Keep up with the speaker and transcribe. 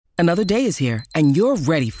Another day is here, and you're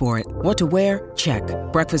ready for it. What to wear? Check.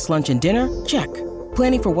 Breakfast, lunch, and dinner? Check.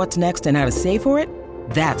 Planning for what's next and how to save for it?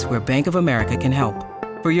 That's where Bank of America can help.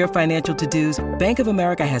 For your financial to-dos, Bank of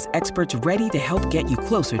America has experts ready to help get you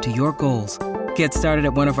closer to your goals. Get started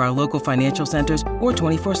at one of our local financial centers or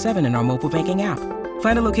 24/7 in our mobile banking app.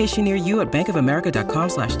 Find a location near you at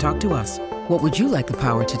bankofamerica.com/talktous. What would you like the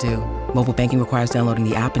power to do? Mobile banking requires downloading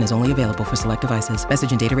the app and is only available for select devices.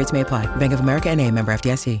 Message and data rates may apply. Bank of America N.A., member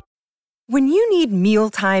FDIC. When you need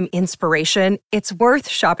mealtime inspiration, it's worth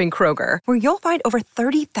shopping Kroger, where you'll find over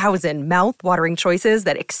 30,000 mouth-watering choices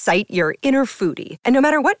that excite your inner foodie. And no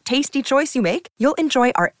matter what tasty choice you make, you'll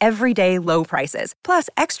enjoy our everyday low prices, plus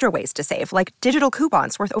extra ways to save, like digital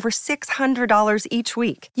coupons worth over $600 each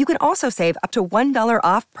week. You can also save up to $1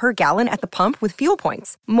 off per gallon at the pump with fuel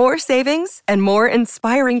points. More savings and more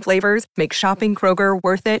inspiring flavors make shopping Kroger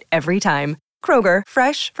worth it every time. Kroger,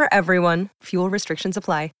 fresh for everyone. Fuel restrictions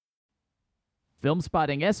apply. Film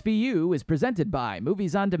Spotting SVU is presented by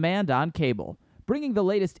Movies on Demand on cable, bringing the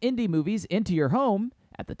latest indie movies into your home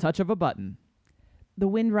at the touch of a button. The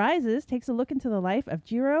Wind Rises takes a look into the life of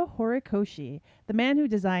Jiro Horikoshi, the man who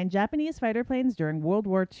designed Japanese fighter planes during World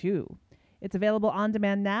War II. It's available on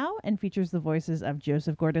demand now and features the voices of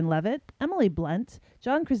Joseph Gordon-Levitt, Emily Blunt,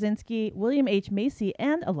 John Krasinski, William H. Macy,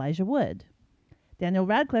 and Elijah Wood. Daniel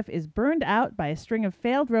Radcliffe is burned out by a string of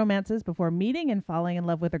failed romances before meeting and falling in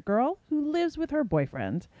love with a girl who lives with her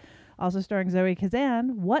boyfriend. Also starring Zoe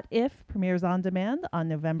Kazan, What If premieres on demand on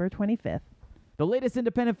November 25th. The latest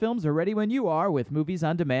independent films are ready when you are with Movies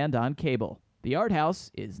on Demand on cable. The Art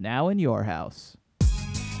House is now in your house.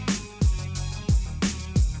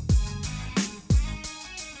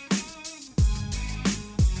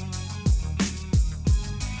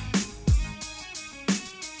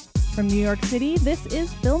 From New York City, this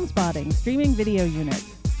is Film Spotting, streaming video unit.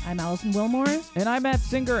 I'm Allison Wilmore. And I'm Matt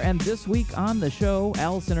Singer, and this week on the show,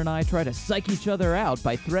 Allison and I try to psych each other out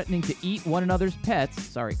by threatening to eat one another's pets,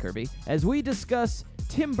 sorry Kirby, as we discuss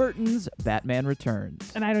Tim Burton's Batman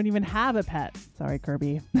Returns. And I don't even have a pet. Sorry,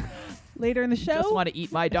 Kirby. Later in the show... Just want to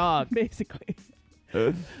eat my dog. Basically.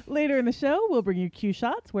 Later in the show, we'll bring you Q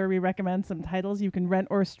Shots, where we recommend some titles you can rent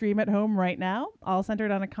or stream at home right now, all centered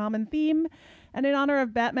on a common theme. And in honor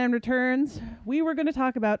of Batman Returns, we were going to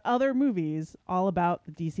talk about other movies all about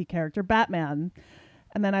the DC character Batman.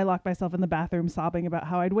 And then I locked myself in the bathroom sobbing about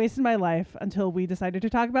how I'd wasted my life until we decided to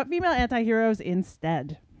talk about female anti-heroes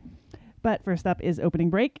instead. But first up is Opening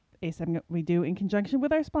Break, a segment we do in conjunction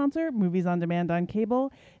with our sponsor, Movies on Demand on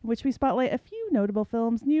Cable, in which we spotlight a few notable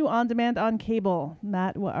films new on demand on cable.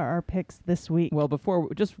 Matt, what are our picks this week? Well,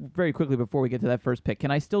 just very quickly before we get to that first pick,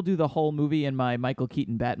 can I still do the whole movie in my Michael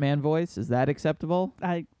Keaton Batman voice? Is that acceptable?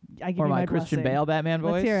 I give or you my my Christian blessing. Bale Batman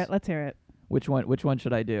voice? Let's hear it. Which one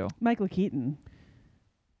should I do? Michael Keaton.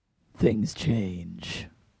 Things change.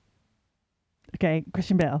 Okay,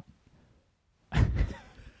 Christian Bale.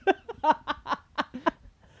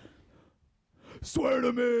 Swear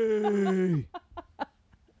to me!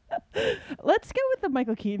 Let's go with the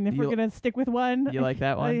Michael Keaton if we're going to stick with one. You like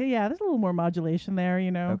that one? Yeah, there's a little more modulation there, you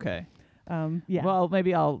know. Okay. Yeah. Well,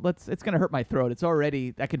 maybe it's going to hurt my throat.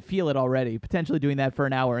 I can feel it already. Potentially doing that for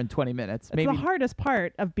an hour and 20 minutes. It's the hardest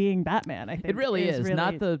part of being Batman, I think. It really is.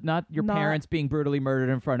 Really not your parents being brutally murdered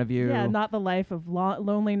in front of you. Yeah, not the life of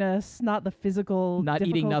loneliness, not the physical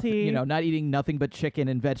difficulty. Not eating nothing but chicken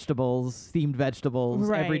and vegetables, steamed vegetables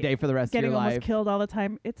every day for the rest of your life. Getting almost killed all the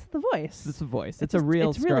time. It's the voice. It's the voice. It's a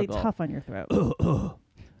real struggle. It's really tough on your throat.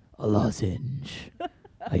 A lozenge.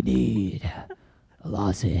 I need a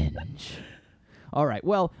lozenge. All right.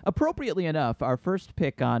 Well, appropriately enough, our first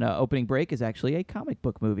pick on Opening Break is actually a comic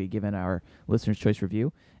book movie, given our Listener's Choice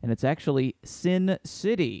review. And it's actually Sin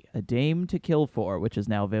City, A Dame to Kill For, which is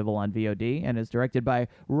now available on VOD and is directed by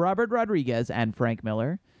Robert Rodriguez and Frank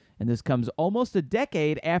Miller. And this comes almost a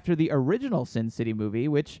decade after the original Sin City movie,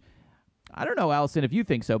 which, I don't know, Allison, if you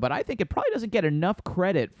think so, but I think it probably doesn't get enough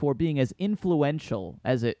credit for being as influential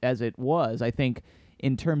as it was. I think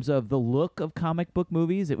in terms of the look of comic book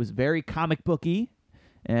movies, it was very comic booky.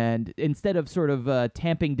 And instead of sort of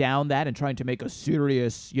tamping down that and trying to make a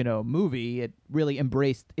serious, movie, it really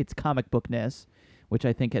embraced its comic bookness, which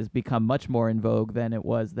I think has become much more in vogue than it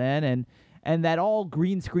was then. And that all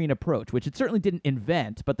green screen approach, which it certainly didn't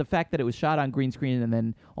invent, but the fact that it was shot on green screen and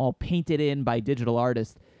then all painted in by digital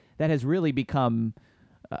artists, that has really become,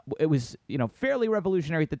 it was, fairly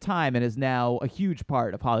revolutionary at the time and is now a huge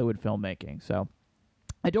part of Hollywood filmmaking. So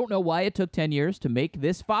I don't know why it took 10 years to make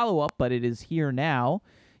this follow-up, but it is here now.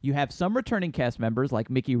 You have some returning cast members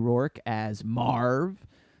like Mickey Rourke as Marv,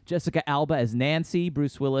 Jessica Alba as Nancy,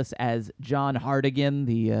 Bruce Willis as John Hardigan,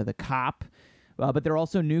 the cop. But there are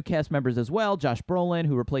also new cast members as well. Josh Brolin,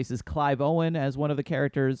 who replaces Clive Owen as one of the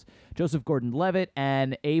characters, Joseph Gordon-Levitt,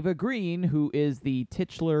 and Ava Green, who is the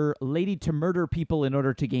titular lady to murder people in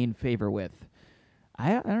order to gain favor with.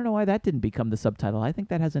 I don't know why that didn't become the subtitle. I think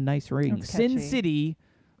that has a nice ring. That's Sin catchy. City,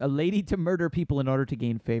 a lady to murder people in order to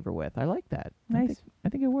gain favor with. I like that. Nice. I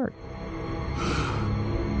think it worked.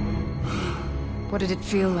 What did it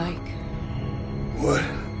feel like? What?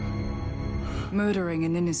 Murdering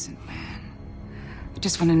an innocent man. I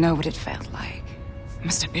just want to know what it felt like. It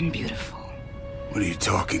must have been beautiful. What are you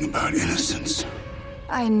talking about, innocence?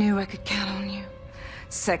 I knew I could count on you.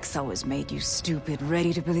 Sex always made you stupid,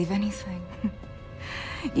 ready to believe anything.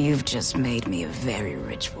 You've just made me a very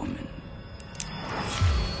rich woman.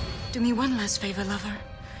 Do me one last favor, lover.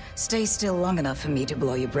 Stay still long enough for me to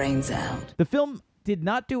blow your brains out. The film did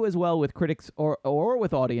not do as well with critics or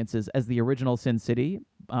with audiences as the original Sin City.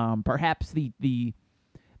 Perhaps the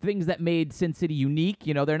things that made Sin City unique,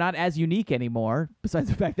 they're not as unique anymore, besides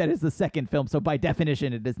the fact that it's the second film, so by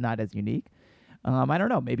definition it is not as unique. I don't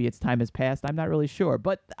know, maybe its time has passed, I'm not really sure.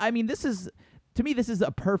 But, I mean, to me, this is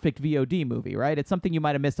a perfect VOD movie, right? It's something you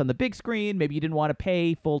might have missed on the big screen, maybe you didn't want to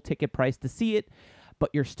pay full ticket price to see it, but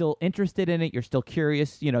you're still interested in it, you're still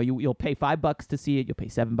curious, you'll pay $5 to see it, you'll pay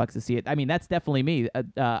 $7 to see it. I mean, that's definitely me.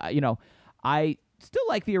 I still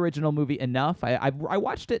like the original movie enough. I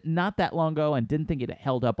watched it not that long ago and didn't think it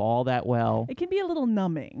held up all that well. It can be a little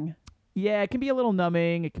numbing. Yeah, it can be a little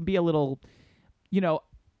numbing. It can be a little,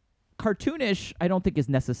 cartoonish. I don't think is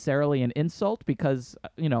necessarily an insult because,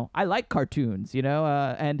 I like cartoons,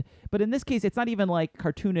 but in this case, it's not even like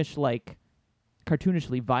cartoonishly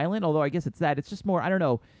violent, although I guess it's that. It's just more, I don't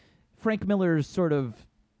know, Frank Miller's sort of,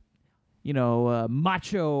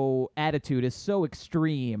 macho attitude is so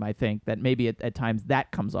extreme, I think, that maybe at times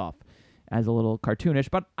that comes off as a little cartoonish.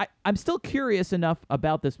 But I'm still curious enough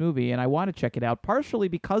about this movie, and I want to check it out, partially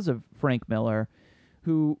because of Frank Miller,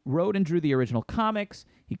 who wrote and drew the original comics.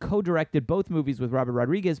 He co-directed both movies with Robert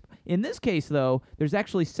Rodriguez. In this case, though, there's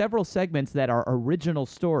actually several segments that are original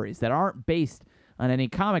stories that aren't based on any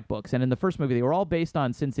comic books. And in the first movie, they were all based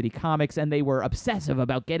on Sin City comics, and they were obsessive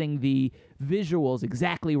about getting the visuals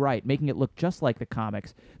exactly right, making it look just like the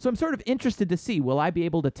comics. So I'm sort of interested to see, will I be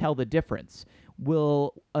able to tell the difference?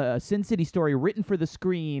 Will a Sin City story written for the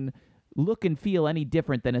screen look and feel any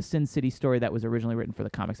different than a Sin City story that was originally written for the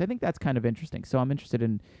comics? I think that's kind of interesting. So I'm interested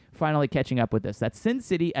in finally catching up with this. That's Sin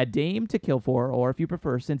City, A Dame to Kill For, or if you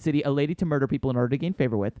prefer, Sin City, A Lady to Murder People in Order to Gain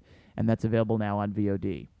Favor With, and that's available now on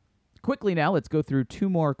VOD. Quickly now, let's go through two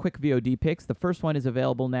more quick VOD picks. The first one is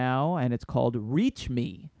available now, and it's called Reach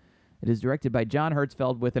Me. It is directed by John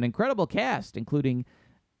Hertzfeld with an incredible cast, including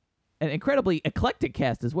an incredibly eclectic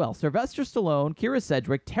cast as well. Sylvester Stallone, Kira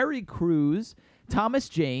Sedgwick, Terry Crews, Thomas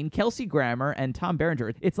Jane, Kelsey Grammer, and Tom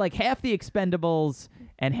Berenger. It's like half the Expendables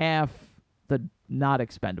and half the not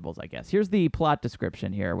Expendables, I guess. Here's the plot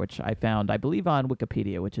description here, which I found, I believe, on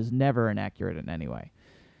Wikipedia, which is never inaccurate in any way.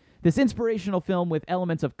 This inspirational film with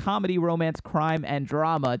elements of comedy, romance, crime, and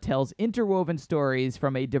drama tells interwoven stories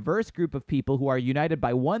from a diverse group of people who are united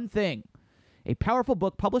by one thing: a powerful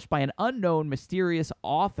book published by an unknown, mysterious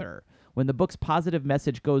author. When the book's positive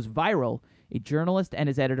message goes viral, a journalist and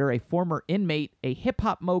his editor, a former inmate, a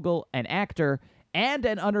hip-hop mogul, an actor, and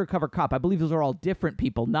an undercover cop — I believe those are all different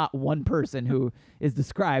people, not one person who is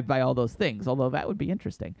described by all those things, although that would be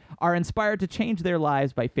interesting — are inspired to change their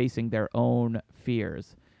lives by facing their own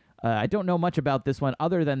fears. I don't know much about this one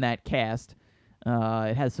other than that cast.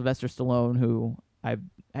 It has Sylvester Stallone, who I've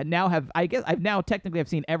now technically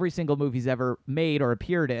seen every single movie he's ever made or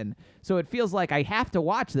appeared in. So it feels like I have to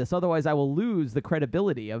watch this, otherwise I will lose the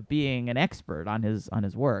credibility of being an expert on his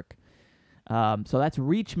work. So that's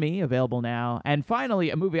Reach Me, available now. And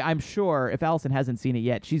finally, a movie I'm sure if Allison hasn't seen it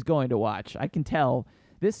yet, she's going to watch. I can tell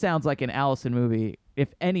this sounds like an Allison movie,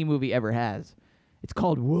 if any movie ever has. It's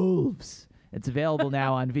called Wolves. It's available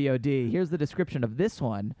now on VOD. Here's the description of this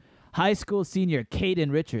one. High school senior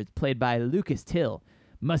Caden Richards, played by Lucas Till,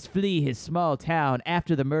 must flee his small town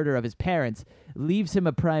after the murder of his parents leaves him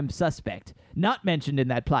a prime suspect. Not mentioned in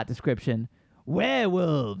that plot description.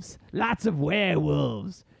 Werewolves. Lots of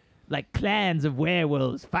werewolves. Like clans of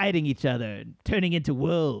werewolves fighting each other and turning into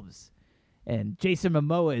wolves. And Jason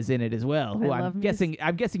Momoa is in it as well. Who I'm guessing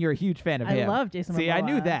you're a huge fan of him. I love Jason Momoa. See, I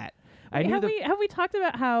knew that. Have we talked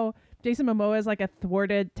about how Jason Momoa is like a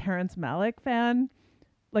thwarted Terrence Malick fan?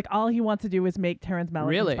 Like, all he wants to do is make Terrence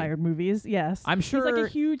Malick-inspired movies. Yes. I'm sure. He's like a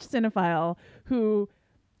huge cinephile who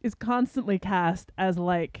is constantly cast as,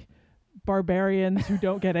 like, barbarians who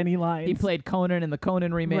don't get any lines. He played Conan in the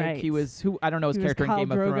Conan remake. Right. He was I don't know his He character was Khal in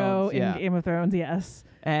Game of Drogo Thrones. in Game of Thrones, yes.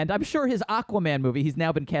 And I'm sure his Aquaman movie, he's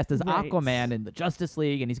now been cast as Right. Aquaman in the Justice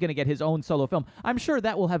League, and he's going to get his own solo film. I'm sure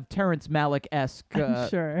that will have Terrence Malick-esque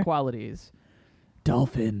sure. qualities.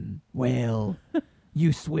 Dolphin, whale,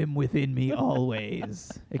 you swim within me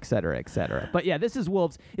always, etc., etc. But yeah, this is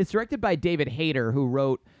Wolves. It's directed by David Hayter, who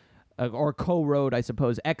wrote, or co-wrote, I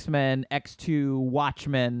suppose, X-Men, X2,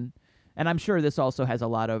 Watchmen. And I'm sure this also has a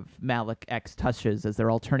lot of Malick-X touches as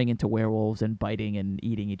they're all turning into werewolves and biting and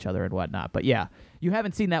eating each other and whatnot. But yeah, you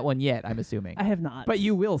haven't seen that one yet, I'm assuming. I have not. But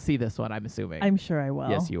you will see this one, I'm assuming. I'm sure I will.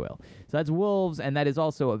 Yes, you will. So that's Wolves, and that is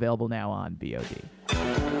also available now on VOD.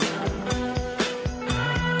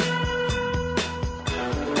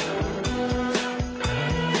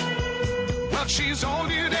 Well, she's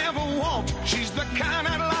all you'd ever want. She's the kind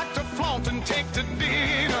I'd like to flaunt and take to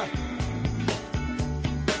dinner.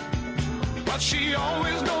 But she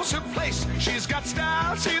always knows her place. She's got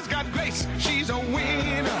style, she's got grace. She's a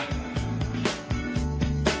winner.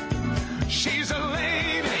 She's a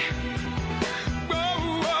lady.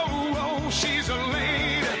 Oh, oh, oh, she's a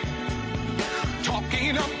lady.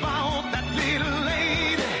 Talking about that little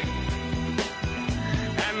lady.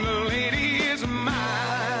 And the lady is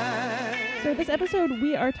mine. So this episode,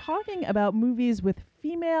 we are talking about movies with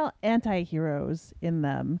female anti-heroes in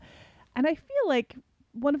them. And I feel like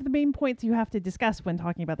one of the main points you have to discuss when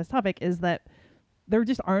talking about this topic is that there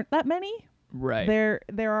just aren't that many. Right.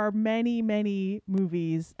 There are many, many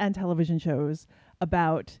movies and television shows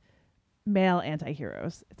about male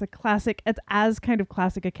anti-heroes. It's a classic. It's as kind of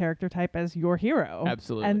classic a character type as your hero.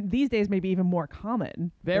 Absolutely. And these days maybe even more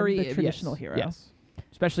common Very than the traditional yes, hero. Yes.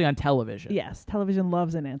 Especially on television. Yes, television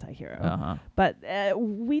loves an anti-hero. Uh-huh. But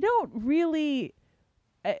we don't really...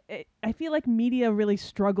 I feel like media really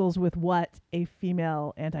struggles with what a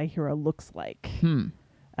female anti-hero looks like.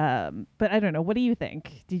 But I don't know. What do you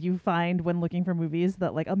think? Did you find when looking for movies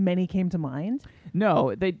that like many came to mind?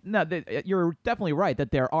 No, you're definitely right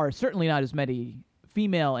that there are certainly not as many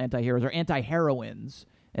female anti-heroes or anti-heroines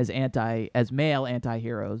as male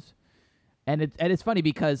anti-heroes. And it's funny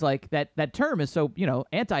because like that term is so,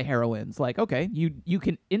 anti-heroines, like, okay, you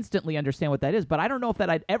can instantly understand what that is, but I don't know if that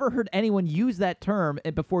I'd ever heard anyone use that term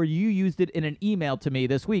before you used it in an email to me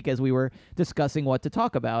this week as we were discussing what to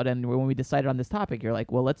talk about. And when we decided on this topic, you're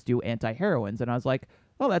like, well, let's do anti-heroines. And I was like,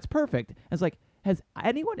 oh, that's perfect. I was like, has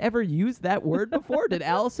anyone ever used that word before? Did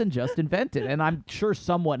Allison just invent it? And I'm sure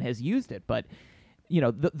someone has used it, but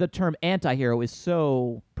the term anti-hero is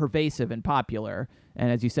so pervasive and popular. And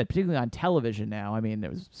as you said, particularly on television now, I mean,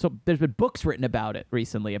 there's been books written about it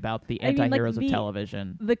recently, about the anti-heroes of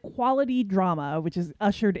television. The quality drama, which is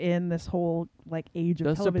ushered in this whole age of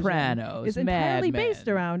The television, Sopranos, is entirely Mad Men. based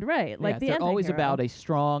around Like the they're always anti-hero. about a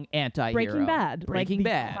strong anti-hero. Breaking Bad, Breaking the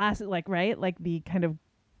Bad. classic, the kind of.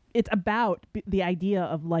 It's about the idea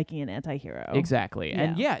of liking an anti-hero. Exactly.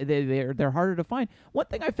 And they're harder to find. One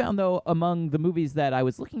thing I found, though, among the movies that I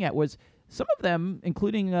was looking at was some of them,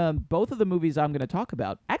 including both of the movies I'm going to talk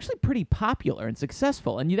about, actually pretty popular and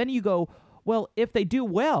successful. And then you go, well, if they do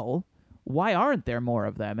well, why aren't there more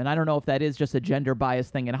of them? And I don't know if that is just a gender bias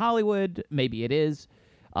thing in Hollywood. Maybe it is.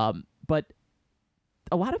 But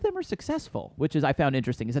a lot of them are successful, which is I found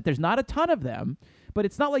interesting, is that there's not a ton of them, but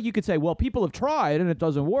it's not like you could say, well, people have tried and it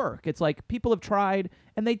doesn't work. It's like people have tried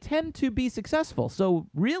and they tend to be successful. So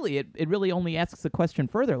really, it really only asks the question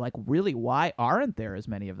further, like, really, why aren't there as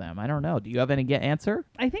many of them? I don't know. Do you have any answer?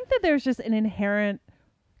 I think that there's just an inherent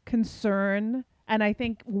concern, and I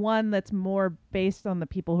think one that's more based on the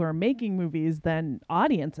people who are making movies than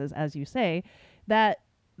audiences, as you say, that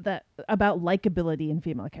about likability in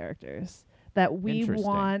female characters. That we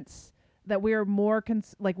want, that we're more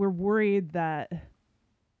we're worried that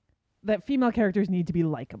female characters need to be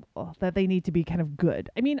likable, that they need to be kind of good.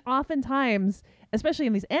 I mean, oftentimes, especially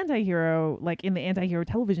in these anti-hero, like in the anti-hero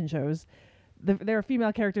television shows, there are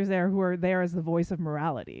female characters there who are there as the voice of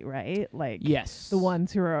morality, right? Like, yes, the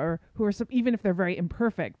ones who are even if they're very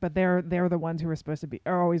imperfect, but they're the ones who are supposed to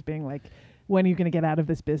are always being like, when are you going to get out of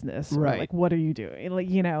this business? Right. Or like, what are you doing? Like,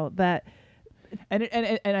 that. And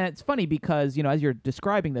it's funny because, as you're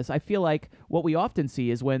describing this, I feel like what we often see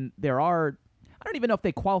is when there are, I don't even know if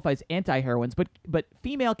they qualify as anti-heroines, but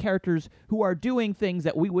female characters who are doing things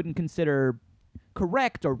that we wouldn't consider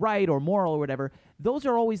correct or right or moral or whatever, those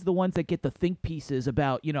are always the ones that get the think pieces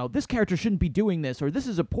about, this character shouldn't be doing this, or this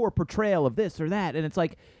is a poor portrayal of this or that. And it's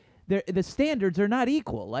like, the standards are not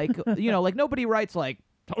equal. Like, like nobody writes like,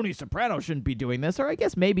 Tony Soprano shouldn't be doing this, or I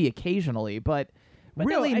guess maybe occasionally, but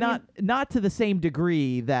really no, not to the same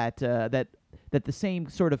degree that that the same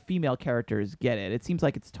sort of female characters get it. It seems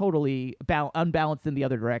like it's totally unbalanced in the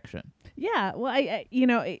other direction. Yeah, well,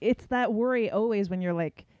 it's that worry always when you're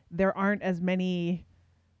like, there aren't as many,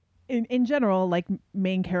 in general, like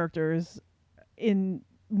main characters in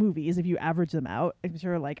movies, if you average them out, I'm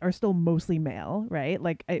sure like are still mostly male, right?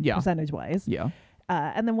 Like percentage wise. Yeah.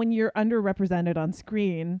 And then when you're underrepresented on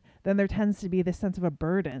screen, then there tends to be this sense of a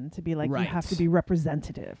burden to be like, you have to be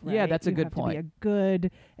representative. Right? Yeah, that's a you good have point. To be a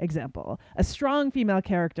good example. A strong female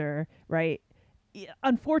character, right?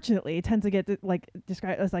 Unfortunately, tends to get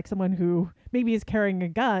described as like someone who maybe is carrying a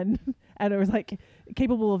gun and it was like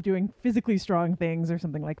capable of doing physically strong things or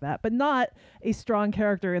something like that, but not a strong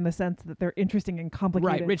character in the sense that they're interesting and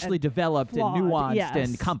complicated, right? Richly developed flawed, and nuanced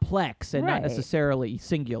and complex, and not necessarily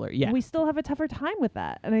singular. Yeah, we still have a tougher time with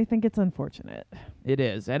that, and I think it's unfortunate. It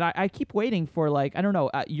is, and I keep waiting for like I don't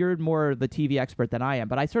know. You're more the TV expert than I am,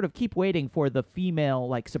 but I sort of keep waiting for the female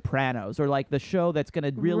like Sopranos or like the show that's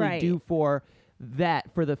going to really do for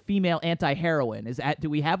the female anti-heroine. Do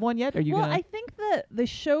we have one yet? I think that the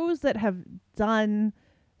shows that have done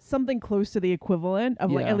something close to the equivalent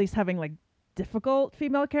of like at least having like difficult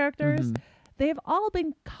female characters, they've all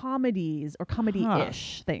been comedies or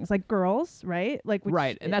comedy-ish things, like Girls, right? Like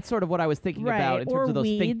and that's sort of what I was thinking about in terms of those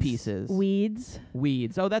think pieces. Weeds.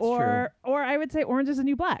 Oh, that's true. Or I would say Orange Is the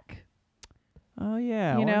New Black. Oh,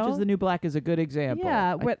 yeah. Orange Is the New Black is a good example.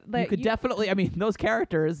 Yeah. You could definitely, I mean, those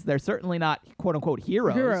characters, they're certainly not quote-unquote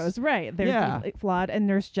heroes. Right. They're flawed. And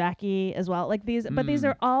Nurse Jackie as well. Like these, but these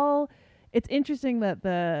are all, it's interesting that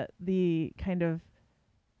the kind of,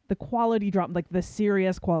 the quality drama, like the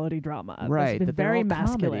serious quality drama. Right. Been very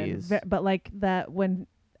masculine. But like that when,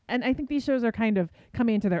 and I think these shows are kind of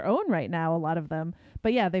coming into their own right now, a lot of them.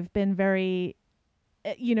 But yeah, they've been very,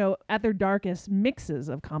 at their darkest mixes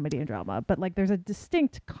of comedy and drama, but like there's a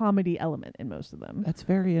distinct comedy element in most of them. That's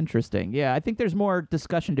very interesting. Yeah, I think there's more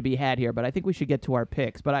discussion to be had here, but I think we should get to our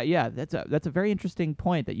picks. But that's a very interesting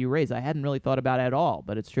point that you raised. I hadn't really thought about it at all,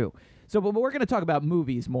 but it's true. So, but we're going to talk about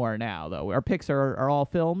movies more now, though. Our picks are all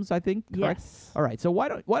films, I think. Correct? Yes. All right. So why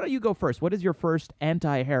don't you go first? What is your first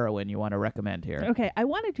anti-heroine you want to recommend here? Okay, I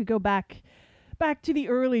wanted to go back to the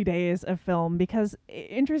early days of film because,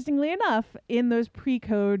 interestingly enough, in those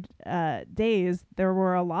pre-code days, there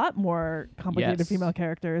were a lot more complicated female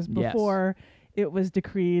characters before it was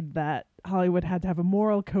decreed that Hollywood had to have a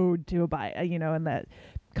moral code to abide, and that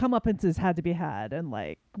comeuppances had to be had and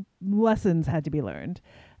like lessons had to be learned.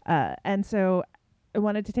 And so I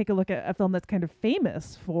wanted to take a look at a film that's kind of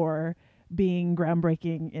famous for being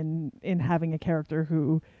groundbreaking in having a character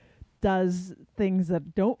who does things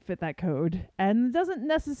that don't fit that code and doesn't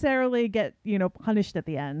necessarily get, punished at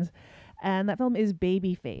the end. And that film is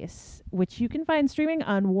Babyface, which you can find streaming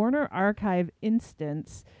on Warner Archive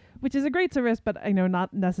Instant, which is a great service, but I know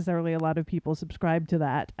not necessarily a lot of people subscribe to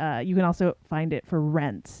that. You can also find it for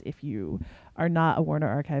rent if you are not a Warner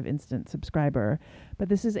Archive Instant subscriber. But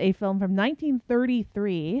this is a film from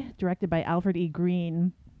 1933, directed by Alfred E.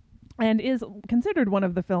 Green, and is considered one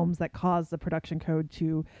of the films that caused the production code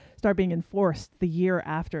to start being enforced the year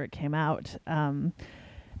after it came out.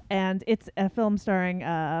 And it's a film starring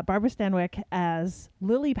Barbara Stanwyck as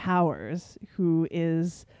Lily Powers, who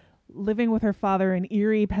is living with her father in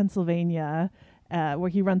Erie, Pennsylvania, where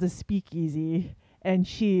he runs a speakeasy. And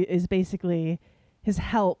she is basically his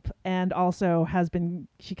help, and also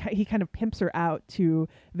he kind of pimps her out to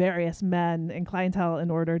various men and clientele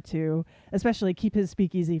in order to especially keep his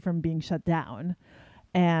speakeasy from being shut down.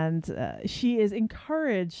 And she is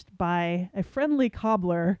encouraged by a friendly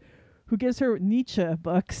cobbler who gives her Nietzsche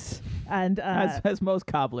books, and as most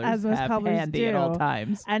cobblers have handy at all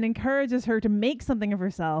times, and encourages her to make something of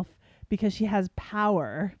herself because she has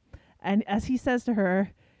power. And as he says to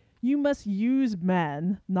her, "You must use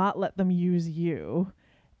men, not let them use you."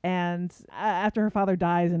 And after her father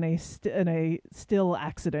dies in a still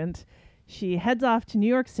accident, she heads off to New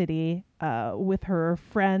York City with her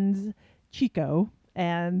friend Chico,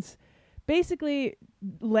 and basically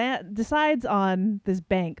decides on this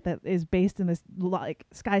bank that is based in this like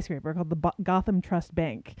skyscraper called the Gotham Trust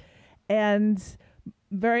Bank, and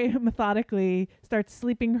very methodically starts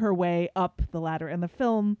sleeping her way up the ladder. And the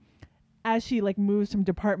film, as she like moves from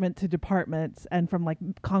department to department and from like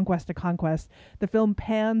conquest to conquest, the film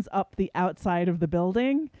pans up the outside of the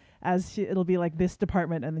building as it'll be like this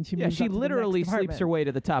department, and then she moves she up to literally the next sleeps her way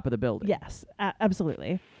to the top of the building. Yes,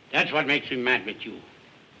 absolutely. That's what makes me mad with you.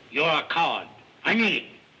 You're a coward. I mean it.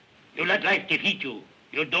 You let life defeat you.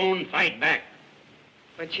 You don't fight back.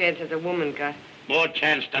 What chance has a woman got? More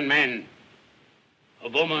chance than men. A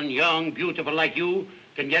woman, young, beautiful like you,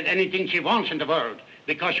 can get anything she wants in the world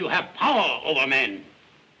because you have power over men.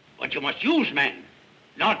 But you must use men,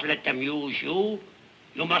 not let them use you.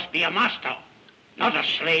 You must be a master, not a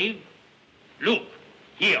slave. Look,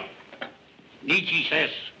 here. Nietzsche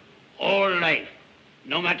says, all life,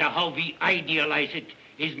 no matter how we idealize it,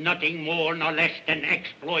 is nothing more nor less than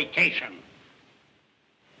exploitation.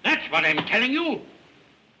 That's what I'm telling you.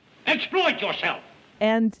 Exploit yourself.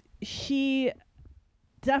 And she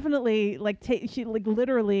definitely she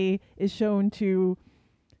literally is shown to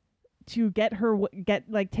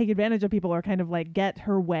take advantage of people, or kind of like get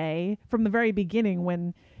her way from the very beginning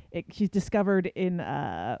when she's discovered in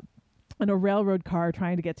a railroad car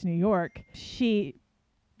trying to get to New York. She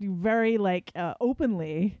very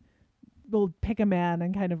openly will pick a man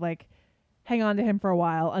and kind of like hang on to him for a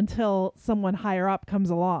while until someone higher up comes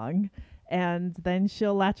along, and then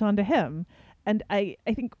she'll latch onto him. And I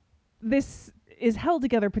think this is held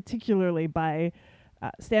together particularly by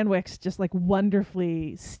Stanwyck's just like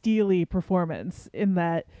wonderfully steely performance, in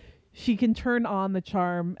that she can turn on the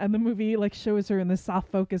charm, and the movie like shows her in the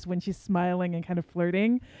soft focus when she's smiling and kind of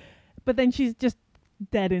flirting, but then she's just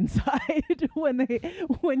dead inside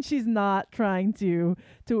when she's not trying to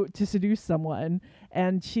seduce someone,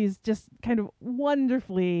 and she's just kind of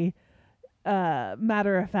wonderfully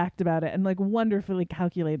matter of fact about it, and like wonderfully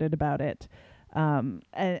calculated about it,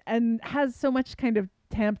 and has so much kind of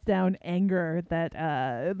tamped down anger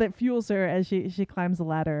that fuels her as she climbs the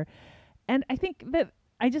ladder. And I think that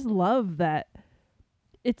I just love that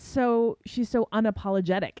she's so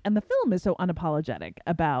unapologetic, and the film is so unapologetic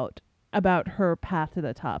about her path to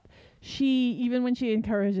the top. She, even when she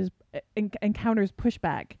encounters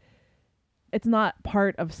pushback, it's not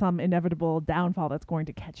part of some inevitable downfall that's going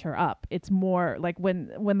to catch her up. It's more like when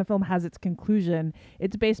the film has its conclusion,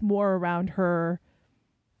 it's based more around her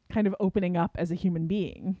kind of opening up as a human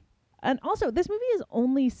being. And also, this movie is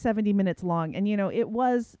only 70 minutes long, and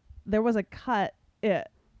there was a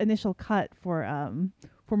initial cut for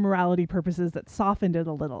morality purposes that softened it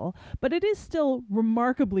a little, but it is still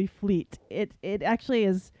remarkably fleet. It actually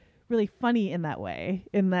is really funny in that way,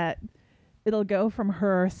 in that it'll go from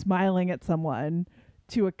her smiling at someone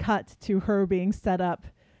to a cut to her being set up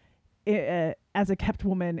as a kept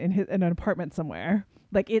woman in an apartment somewhere.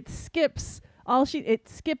 Like it skips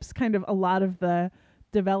kind of a lot of the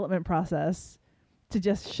development process to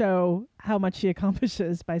just show how much she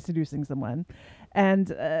accomplishes by seducing someone. And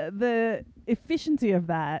the efficiency of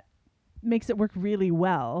that makes it work really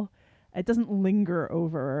well. It doesn't linger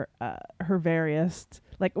over her various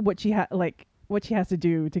what she has to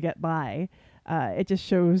do to get by. It just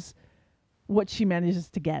shows what she manages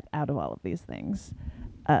to get out of all of these things.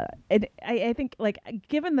 I think,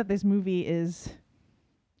 given that this movie is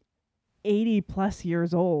 80 plus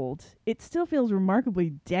years old, it still feels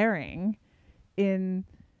remarkably daring in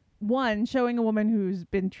one, showing a woman who's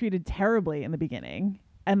been treated terribly in the beginning,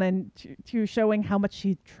 and then to showing how much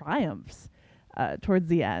she triumphs towards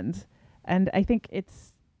the end. And I think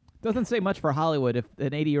doesn't say much for Hollywood if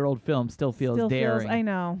an 80-year-old film still feels daring. I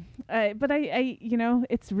know. But I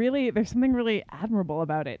it's really, there's something really admirable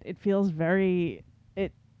about it. It feels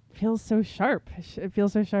so sharp. It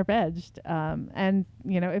feels so sharp-edged. And,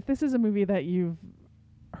 if this is a movie that you've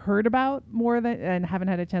heard about more than and haven't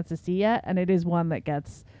had a chance to see yet, and it is one that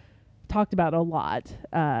gets talked about a lot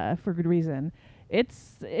for good reason,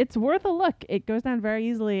 it's worth a look. It goes down very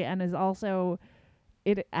easily, and is also,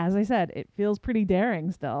 as I said, it feels pretty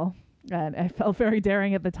daring still, and I felt very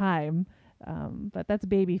daring at the time. But that's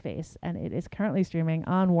Babyface, and it is currently streaming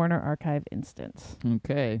on Warner Archive Instant.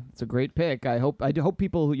 Okay, it's a great pick. I hope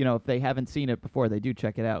people who, if they haven't seen it before, they do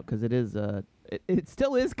check it out, because it is it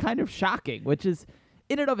still is kind of shocking, which is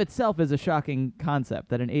in and of itself is a shocking concept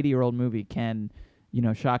that an 80-year-old movie can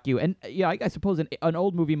shock you. And I suppose an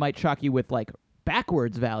old movie might shock you with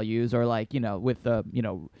backwards values, or with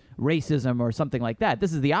racism or something like that.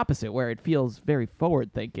 This is the opposite, where it feels very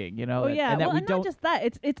forward thinking, Oh yeah, and not just that.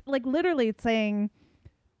 It's literally it's saying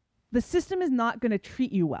the system is not going to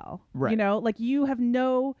treat you well. Right. You have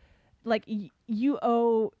no, you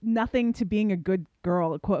owe nothing to being a good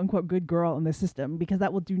girl, quote unquote good girl in the system, because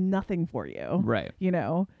that will do nothing for you. Right.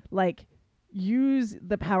 Use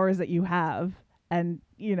the powers that you have, and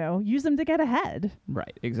use them to get ahead.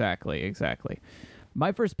 Right. Exactly.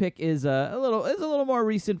 My first pick is a little more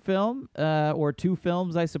recent film, or two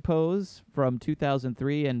films, I suppose, from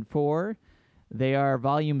 2003 and 4. They are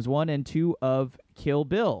volumes 1 and 2 of Kill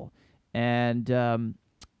Bill, and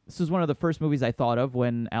this is one of the first movies I thought of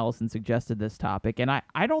when Allison suggested this topic, and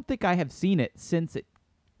I don't think I have seen it since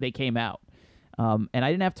they came out, and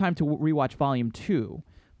I didn't have time to rewatch Volume 2,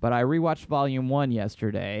 but I rewatched Volume 1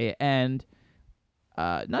 yesterday, and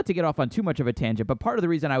not to get off on too much of a tangent, but part of the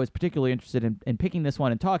reason I was particularly interested in picking this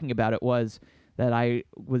one and talking about it was that I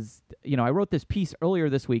wrote this piece earlier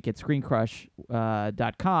this week at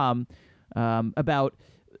ScreenCrush.com about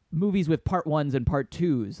movies with part ones and part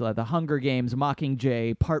twos. The Hunger Games,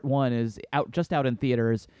 Mockingjay, part one is just out in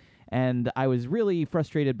theaters, and I was really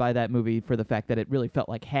frustrated by that movie for the fact that it really felt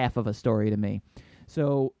like half of a story to me.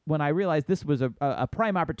 So when I realized this was a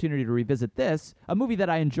prime opportunity to revisit this, a movie that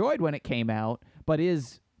I enjoyed when it came out, but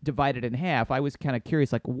is divided in half, I was kind of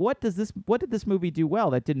curious, like, what did this movie do well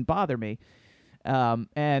that didn't bother me?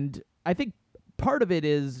 And I think part of it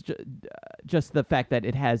is just the fact that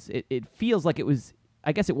it feels like it was,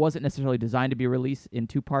 I guess it wasn't necessarily designed to be released in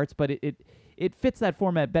two parts, but it fits that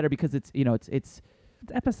format better because it's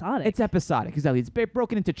episodic. It's episodic, exactly. It's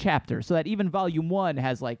broken into chapters, so that even Volume 1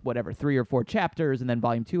 has 3 or 4 chapters, and then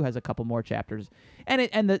Volume 2 has a couple more chapters.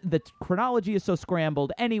 And the chronology is so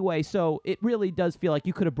scrambled anyway, so it really does feel like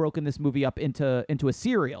you could have broken this movie up into a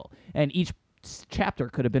serial, and each chapter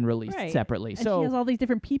could have been released separately. And so she has all these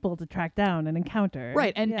different people to track down and encounter.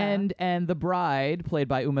 Right, and the bride, played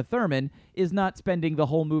by Uma Thurman, is not spending the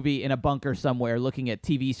whole movie in a bunker somewhere looking at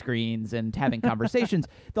TV screens and having conversations.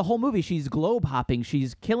 The whole movie, she's globe hopping.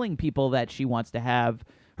 She's killing people that she wants to have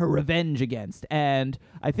her revenge against. And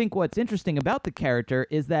I think what's interesting about the character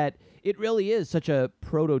is that it really is such a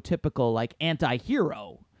prototypical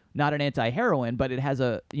anti-hero. Not an anti-heroine, but it has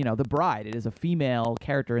the bride. It is a female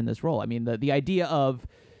character in this role. I mean, the idea of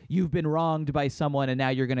you've been wronged by someone and now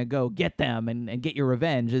you're going to go get them and get your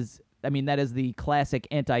revenge that is the classic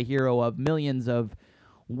anti-hero of millions of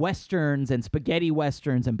Westerns and spaghetti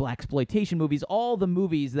Westerns and blaxploitation movies, all the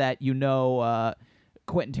movies that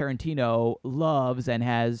Quentin Tarantino loves and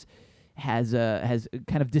has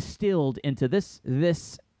kind of distilled into this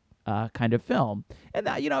kind of film. And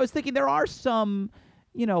I was thinking there are some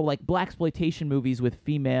blaxploitation movies with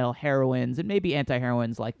female heroines and maybe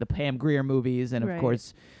anti-heroines like the Pam Grier movies, and of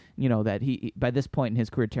course, that he by this point in his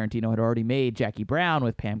career, Tarantino had already made Jackie Brown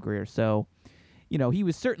with Pam Grier, so he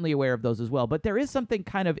was certainly aware of those as well. But there is something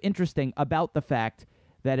kind of interesting about the fact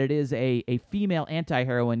that it is a female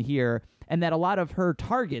anti-heroine here, and that a lot of her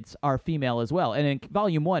targets are female as well. And in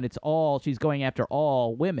Volume 1, she's going after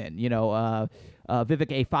all women.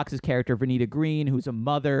 Vivica A. Fox's character, Vernita Green, who's a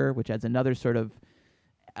mother, which adds another sort of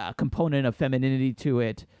component of femininity to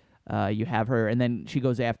it. You have her, and then she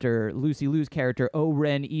goes after Lucy Liu's character,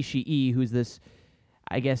 O-Ren Ishii, who's this,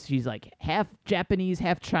 I guess she's half Japanese,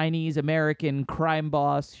 half Chinese American crime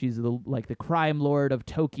boss. She's the crime lord of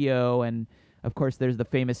Tokyo, and of course there's the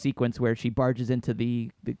famous sequence where she barges into the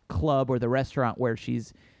club or the restaurant where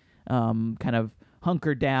she's kind of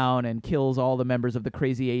hunkered down and kills all the members of the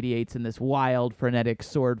Crazy 88s in this wild, frenetic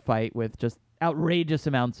sword fight with just outrageous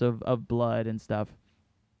amounts of blood and stuff.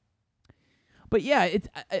 But yeah,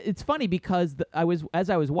 it's funny because as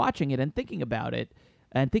I was watching it and thinking about it,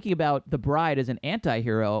 and thinking about the bride as an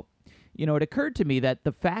anti-hero, it occurred to me that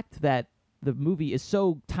the fact that the movie is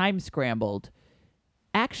so time scrambled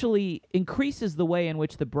actually increases the way in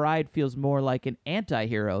which the bride feels more like an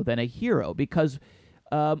anti-hero than a hero, because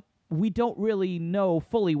we don't really know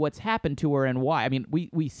fully what's happened to her and why. I mean,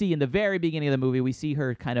 we see in the very beginning of the movie, we see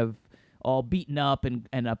her kind of all beaten up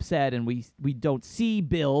and upset, and we don't see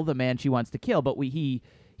Bill, the man she wants to kill, but he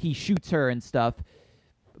shoots her and stuff.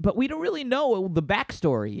 But we don't really know the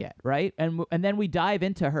backstory yet, right? And then we dive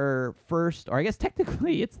into her first, or I guess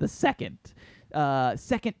technically it's the second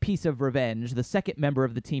piece of revenge, the second member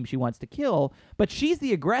of the team she wants to kill, but she's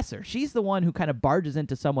the aggressor. She's the one who kind of barges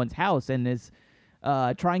into someone's house and is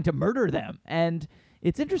trying to murder them. And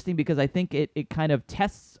it's interesting because I think it kind of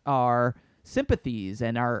tests our sympathies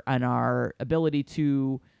and our ability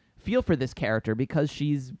to feel for this character, because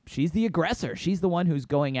she's the aggressor. She's the one who's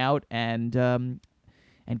going out and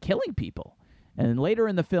killing people. And later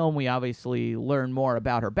in the film, we obviously learn more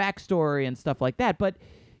about her backstory and stuff like that. But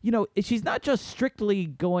she's not just strictly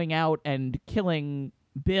going out and killing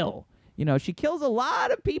Bill. She kills a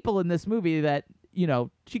lot of people in this movie that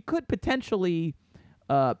she could potentially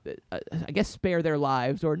I guess spare their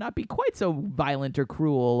lives or not be quite so violent or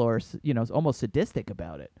cruel or almost sadistic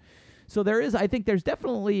about it. So I think there's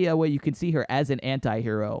definitely a way you can see her as an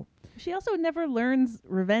anti-hero. She also never learns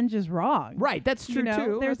revenge is wrong. Right, that's true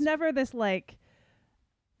too. There's never this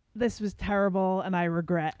this was terrible and I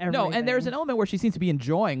regret everything. No, and there's an element where she seems to be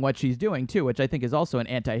enjoying what she's doing too, which I think is also an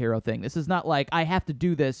anti-hero thing. This is not like, I have to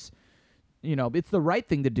do this. It's the right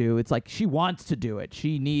thing to do. It's like she wants to do it.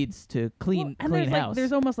 She needs to clean house.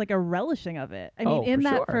 There's almost like a relishing of it. I mean, in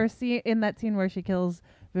that first scene, in that scene where she kills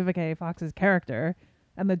Vivica A. Fox's character,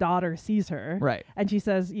 and the daughter sees her, right, and she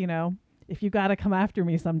says, if you got to come after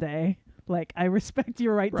me someday, Flick. I respect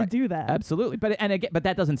your right to do that. Absolutely. But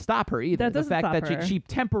that doesn't stop her either. That doesn't the fact stop that her. she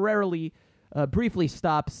temporarily, briefly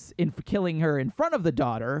stops in killing her in front of the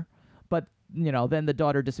daughter, but then the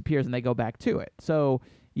daughter disappears and they go back to it. So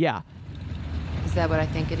yeah. Is that what I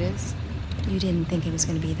think it is? You didn't think it was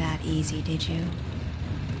going to be that easy, did you?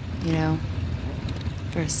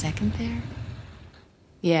 For a second there?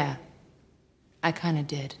 Yeah, I kind of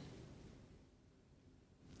did.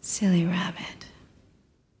 Silly rabbit.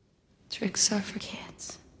 Tricks are for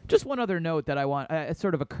kids. Just one other note that I want, it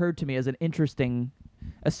sort of occurred to me as an interesting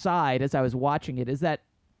aside as I was watching it, is that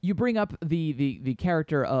you bring up the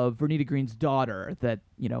character of Vernita Green's daughter that,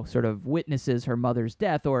 sort of witnesses her mother's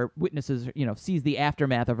death, or witnesses, sees the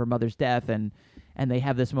aftermath of her mother's death, and they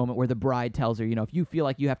have this moment where the bride tells her, if you feel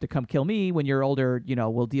like you have to come kill me when you're older,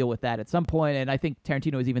 we'll deal with that at some point. And I think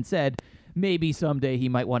Tarantino has even said maybe someday he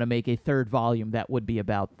might want to make a third volume that would be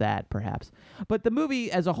about that, perhaps. But the movie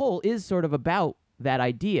as a whole is sort of about that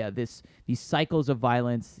idea, these cycles of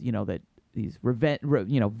violence, that these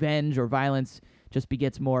revenge or violence just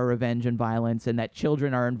begets more revenge and violence, and that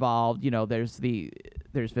children are involved. There's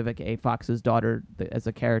Vivica A. Fox's daughter as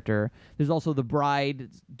a character. There's also the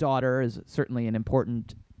bride's daughter is certainly an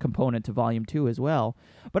important component to Volume 2 as well.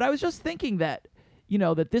 But I was just thinking that,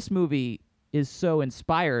 that this movie is so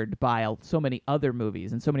inspired by so many other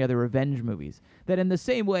movies and so many other revenge movies, that in the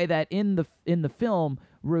same way that in the film,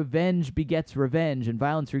 revenge begets revenge and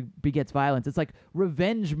violence begets violence, it's like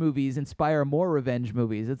revenge movies inspire more revenge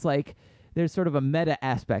movies. It's like there's sort of a meta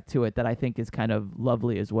aspect to it that I think is kind of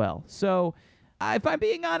lovely as well. So if I'm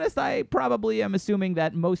being honest, I probably am assuming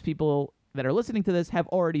that most people that are listening to this have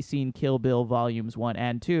already seen Kill Bill Volumes 1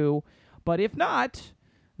 and 2. But if not,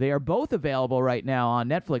 they are both available right now on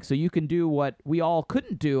Netflix. So you can do what we all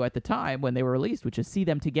couldn't do at the time when they were released, which is see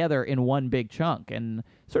them together in one big chunk. And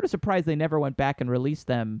sort of surprised they never went back and released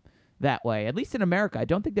them that way. At least in America. I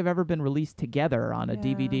don't think they've ever been released together on a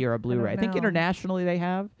DVD or a Blu-ray. I think internationally they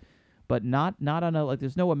have, but not on a,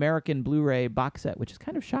 there's no American Blu-ray box set, which is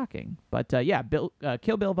kind of shocking. But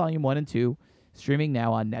Kill Bill Volume 1 and 2, streaming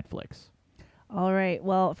now on Netflix. All right.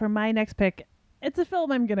 Well, for my next pick, it's a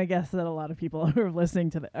film I'm going to guess that a lot of people who are listening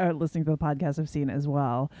to the podcast have seen as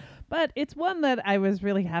well. But it's one that I was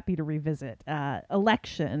really happy to revisit.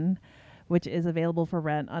 Election, which is available for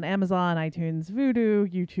rent on Amazon, iTunes,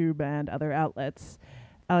 Vudu, YouTube, and other outlets.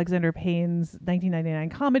 Alexander Payne's 1999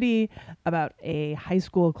 comedy about a high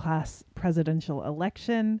school class presidential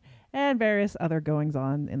election and various other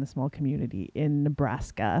goings-on in the small community in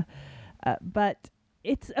Nebraska. But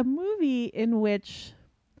it's a movie in which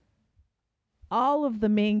all of the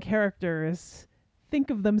main characters think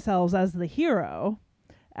of themselves as the hero,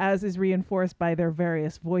 as is reinforced by their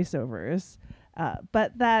various voiceovers.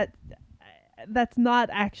 But that's not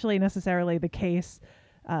actually necessarily the case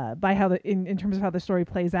by how in terms of how the story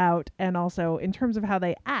plays out, and also in terms of how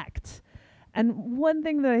they act. And one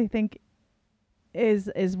thing that I think is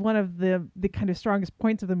one of the kind of strongest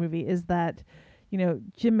points of the movie is that,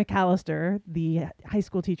 Jim McAllister, the high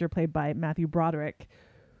school teacher played by Matthew Broderick,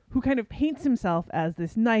 who kind of paints himself as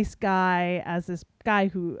this nice guy, as this guy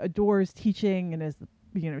who adores teaching and is,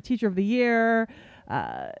 teacher of the year,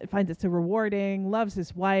 finds it so rewarding, loves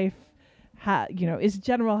his wife, is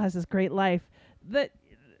general, has this great life, that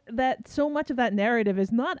so much of that narrative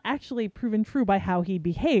is not actually proven true by how he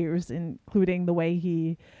behaves, including the way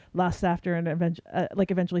he lusts after and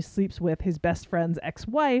eventually sleeps with his best friend's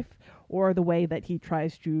ex-wife, or the way that he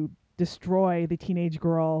tries to destroy the teenage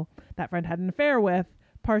girl that friend had an affair with,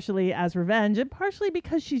 partially as revenge and partially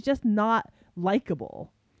because she's just not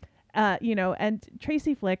likable. And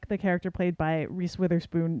Tracy Flick, the character played by Reese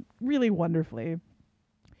Witherspoon, really wonderfully,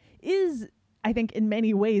 is, I think, in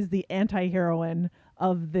many ways the anti-heroine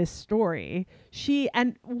of this story.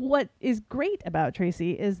 And what is great about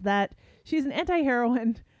Tracy is that she's an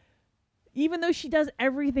anti-heroine even though she does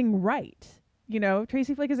everything right.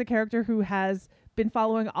 Tracy Flick is a character who has been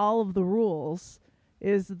following all of the rules,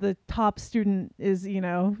 is the top student, is,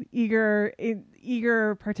 eager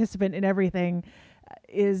participant in everything,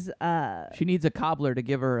 she needs a cobbler to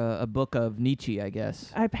give her a book of Nietzsche, I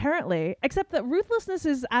guess. Apparently, except that ruthlessness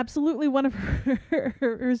is absolutely one of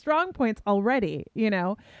her strong points already.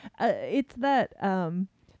 It's that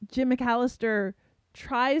Jim McAllister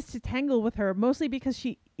tries to tangle with her mostly because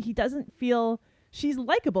he doesn't feel she's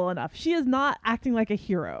likable enough. She is not acting like a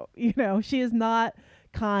hero. She is not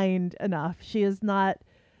kind enough. She is not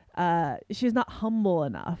humble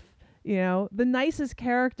enough. The nicest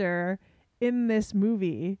character in this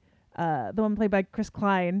movie, the one played by Chris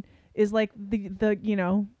Klein, is like the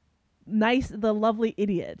the lovely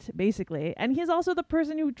idiot, basically. And he's also the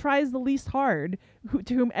person who tries the least hard,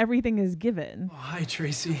 to whom everything is given. Oh, hi,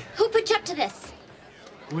 Tracy. Who put you up to this?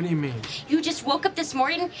 What do you mean? You just woke up this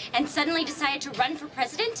morning and suddenly decided to run for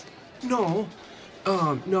president? No.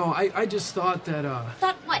 No, I just thought that,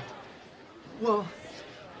 Thought what? Well,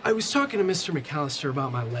 I was talking to Mr. McAllister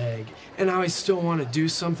about my leg, and how I still want to do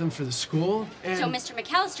something for the school, and... So Mr.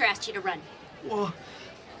 McAllister asked you to run? Well,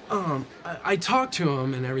 I talked to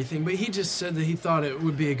him and everything, but he just said that he thought it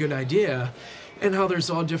would be a good idea, and how there's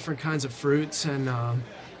all different kinds of fruits, and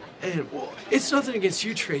well, it's nothing against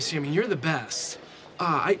you, Tracy. I mean, you're the best.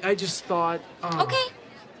 I just thought, Okay.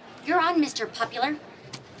 You're on, Mr. Popular.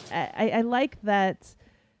 I like that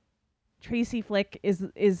Tracy Flick is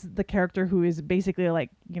the character who is basically like,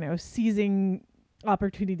 seizing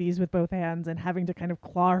opportunities with both hands and having to kind of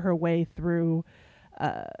claw her way through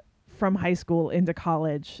from high school into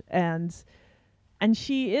college. And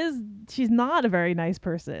she's not a very nice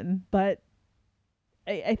person, but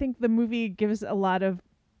I think the movie gives a lot of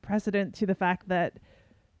precedent to the fact that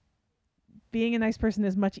being a nice person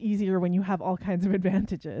is much easier when you have all kinds of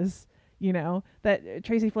advantages. That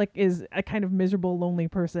Tracy Flick is a kind of miserable, lonely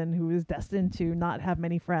person who is destined to not have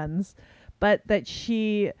many friends, but that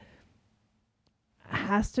she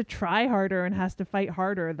has to try harder and has to fight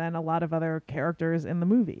harder than a lot of other characters in the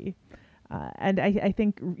movie. And I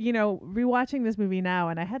think, rewatching this movie now,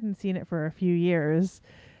 and I hadn't seen it for a few years,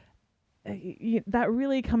 that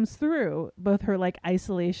really comes through, both her like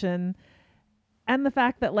isolation and the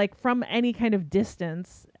fact that, like, from any kind of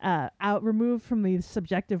distance, removed from the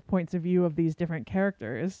subjective points of view of these different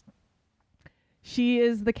characters, she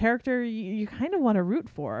is the character you kind of want to root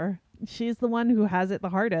for. She's the one who has it the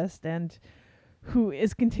hardest and who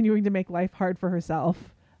is continuing to make life hard for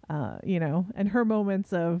herself, and her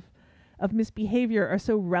moments of misbehavior are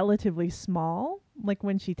so relatively small, like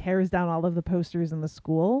when she tears down all of the posters in the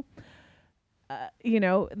school.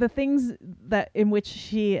 The things that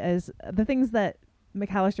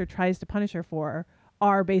McAllister tries to punish her for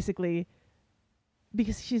are basically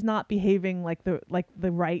because she's not behaving like the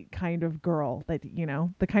right kind of girl, that,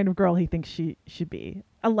 the kind of girl he thinks she should be,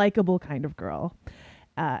 a likable kind of girl.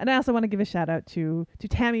 And I also want to give a shout out to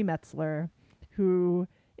Tammy Metzler, who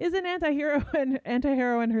is an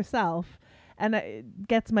anti-heroine herself, and it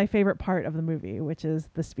gets my favorite part of the movie, which is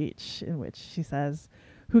the speech in which she says,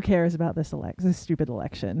 "Who cares about this stupid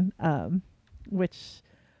election?" Which,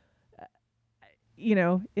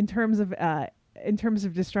 in terms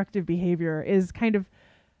of destructive behavior, is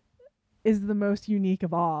the most unique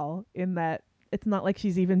of all, in that it's not like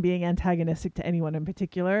she's even being antagonistic to anyone in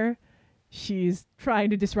particular. She's trying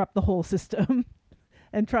to disrupt the whole system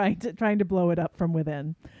and trying to blow it up from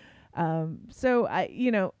within. So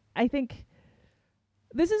I think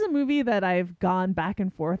this is a movie that I've gone back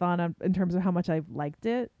and forth on in terms of how much I've liked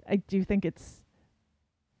it. I do think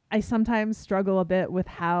I sometimes struggle a bit with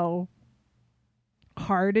how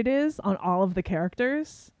hard it is on all of the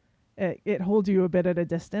characters. It holds you a bit at a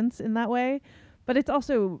distance in that way, but it's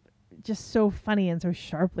also just so funny and so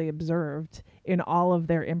sharply observed in all of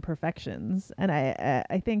their imperfections. And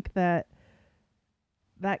I think that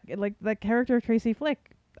character Tracy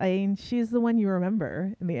Flick, she's the one you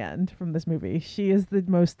remember in the end from this movie. She is the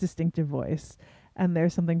most distinctive voice, and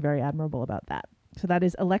there's something very admirable about that. So that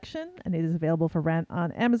is Election, and it is available for rent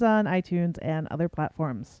on Amazon, iTunes, and other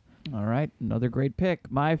platforms. All right, another great pick.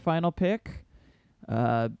 My final pick,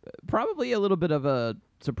 probably a little bit of a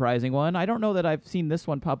surprising one. I don't know that I've seen this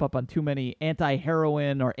one pop up on too many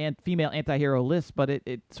anti-heroine or female anti-hero lists, but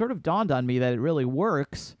it sort of dawned on me that it really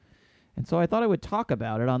works, and so I thought I would talk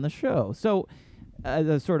about it on the show. So as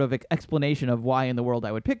a sort of explanation of why in the world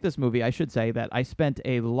I would pick this movie, I should say that I spent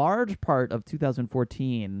a large part of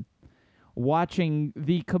 2014 watching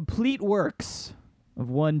the complete works of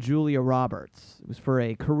one Julia Roberts. It was for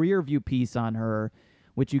a career view piece on her,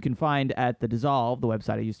 which you can find at The Dissolve, the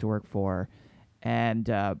website I used to work for. And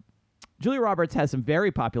Julia Roberts has some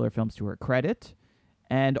very popular films to her credit,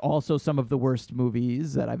 and also some of the worst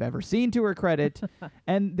movies that I've ever seen to her credit.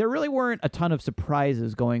 And there really weren't a ton of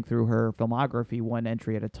surprises going through her filmography, one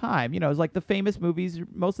entry at a time. It was like the famous movies,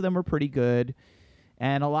 most of them were pretty good.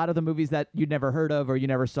 And a lot of the movies that you'd never heard of or you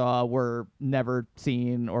never saw were never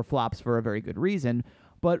seen or flops for a very good reason.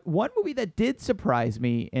 But one movie that did surprise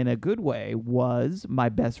me in a good way was My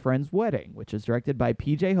Best Friend's Wedding, which is directed by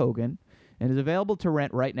P.J. Hogan and is available to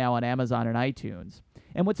rent right now on Amazon and iTunes.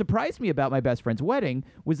 And what surprised me about My Best Friend's Wedding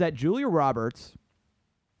was that Julia Roberts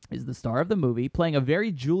is the star of the movie, playing a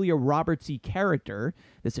very Julia Roberts-y character,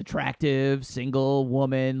 this attractive, single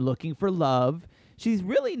woman looking for love. she's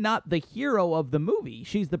really not the hero of the movie.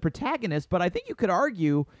 She's the protagonist, but I think you could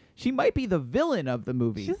argue she might be the villain of the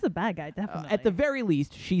movie. She's the bad guy, definitely. At the very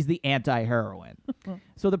least, she's the anti-heroine.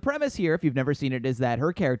 So the premise here, if you've never seen it, is that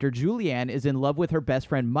her character, Julianne, is in love with her best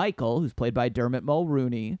friend, Michael, who's played by Dermot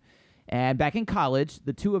Mulroney. And back in college,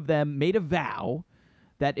 the two of them made a vow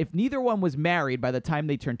that if neither one was married by the time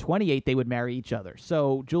they turned 28, they would marry each other.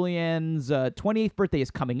 So Julianne's 28th birthday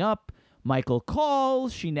is coming up. Michael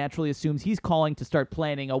calls. She naturally assumes he's calling to start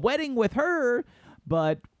planning a wedding with her.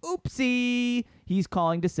 But oopsie, he's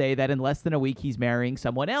calling to say that in less than a week, he's marrying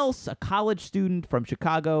someone else, a college student from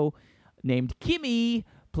Chicago named Kimmy,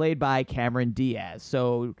 played by Cameron Diaz.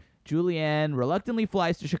 So Julianne reluctantly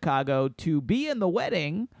flies to Chicago to be in the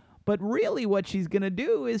wedding. But really what she's going to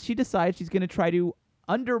do is she decides she's going to try to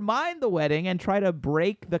undermine the wedding and try to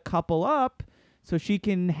break the couple up so she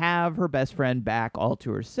can have her best friend back all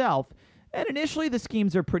to herself. And initially the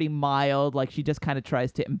schemes are pretty mild, like she just kind of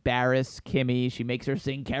tries to embarrass Kimmy. She makes her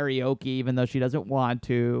sing karaoke even though she doesn't want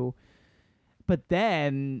to. But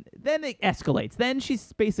then it escalates. Then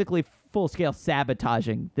she's basically full-scale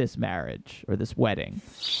sabotaging this marriage or this wedding.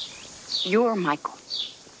 You're Michael.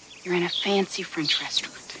 You're in a fancy French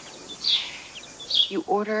restaurant. You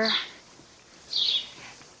order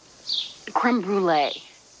creme brulee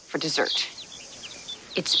for dessert.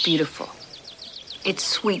 It's beautiful. It's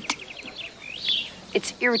sweet.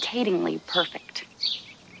 It's irritatingly perfect.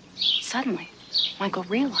 Suddenly, Michael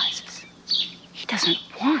realizes he doesn't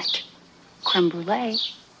want creme brulee.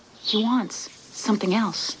 He wants something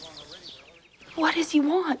else. What does he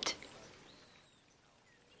want?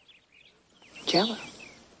 Jell-O.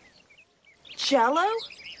 Jell-O?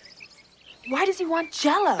 Why does he want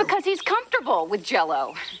Jell-O? Because he's comfortable with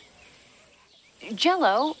Jell-O.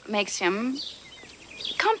 Jell-O makes him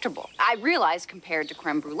comfortable. I realize compared to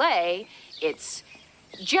creme brulee, it's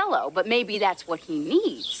Jell-O, but maybe that's what he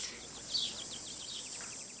needs.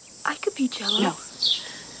 I could be Jell-O. No.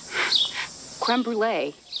 Creme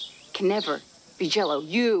brulee can never be Jell-O.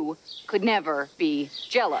 You could never be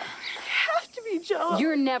Jell-O. Have to be Jell-O.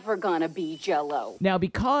 You're never gonna be Jell-O. Now,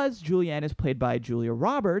 because Julianne is played by Julia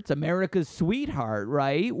Roberts, America's sweetheart,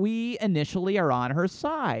 right? We initially are on her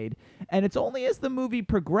side. And it's only as the movie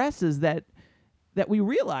progresses that we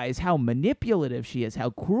realize how manipulative she is, how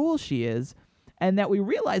cruel she is, and that we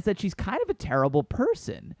realize that she's kind of a terrible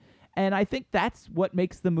person. And I think that's what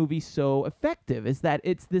makes the movie so effective, is that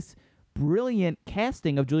it's this brilliant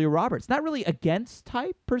casting of Julia Roberts. Not really against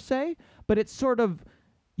type, per se, but it's sort of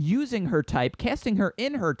using her type, casting her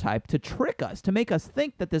in her type to trick us, to make us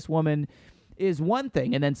think that this woman is one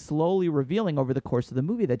thing, and then slowly revealing over the course of the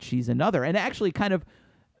movie that she's another, and actually kind of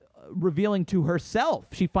revealing to herself.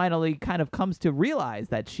 She finally kind of comes to realize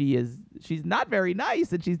that she's not very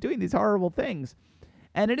nice, and she's doing these horrible things.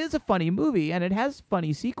 And it is a funny movie, and it has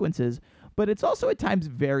funny sequences, but it's also at times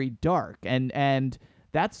very dark, and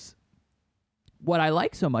that's what I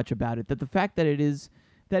like so much about it, that the fact that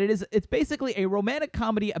it's basically a romantic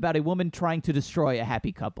comedy about a woman trying to destroy a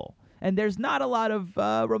happy couple. And there's not a lot of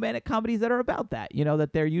romantic comedies that are about that,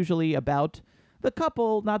 that they're usually about the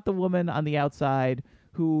couple, not the woman on the outside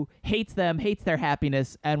who hates them, hates their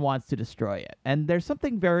happiness, and wants to destroy it. And there's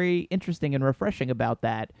something very interesting and refreshing about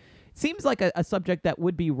that. It seems like a subject that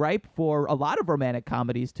would be ripe for a lot of romantic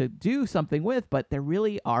comedies to do something with, but there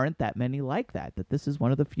really aren't that many like that this is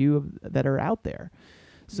one of the few that are out there.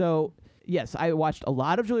 So, yes, I watched a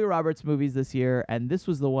lot of Julia Roberts movies this year, and this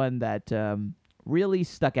was the one that really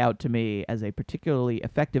stuck out to me as a particularly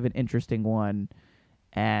effective and interesting one.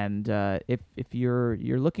 And if you're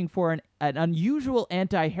looking for an unusual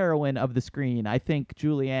anti-heroine of the screen, I think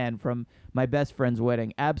Julianne from My Best Friend's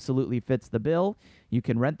Wedding absolutely fits the bill. You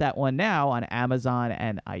can rent that one now on Amazon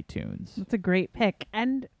and iTunes. It's a great pick,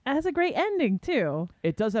 and it has a great ending too.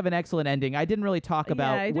 It does have an excellent ending. I didn't really talk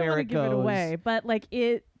about I don't where want to it give goes. it away, but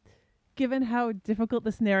given how difficult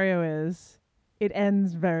the scenario is, it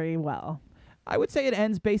ends very well. I would say it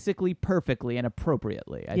ends basically perfectly and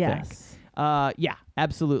appropriately, I think. Yeah,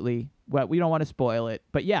 absolutely. Well, we don't want to spoil it,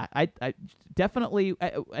 but yeah, I definitely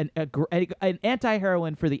an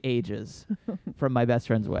anti-heroine for the ages from My Best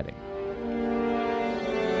Friend's Wedding.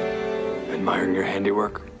 Admiring your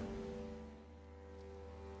handiwork?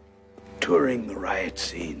 Touring the riot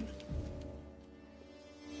scene.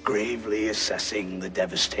 Gravely assessing the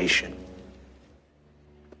devastation.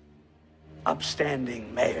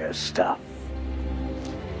 Upstanding mayor stuff.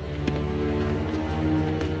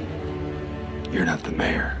 You're not the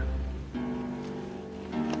mayor.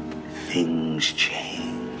 Things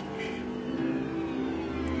change.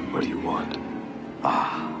 What do you want?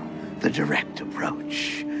 The direct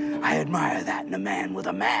approach. I admire that in a man with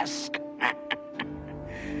a mask.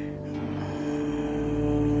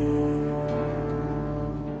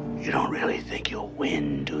 You don't really think you'll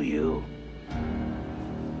win, do you?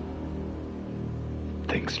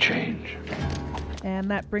 Things change.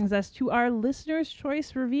 And that brings us to our Listener's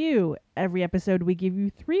Choice review. Every episode, we give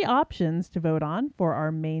you 3 options to vote on for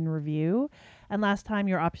our main review. And last time,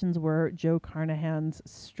 your options were Joe Carnahan's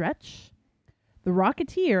Stretch, The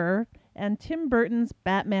Rocketeer, and Tim Burton's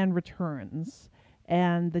Batman Returns.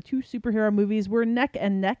 And the 2 superhero movies were neck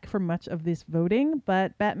and neck for much of this voting,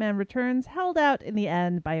 but Batman Returns held out in the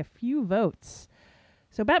end by a few votes.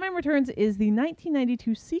 So Batman Returns is the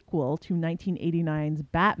 1992 sequel to 1989's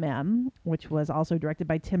Batman, which was also directed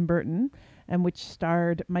by Tim Burton, and which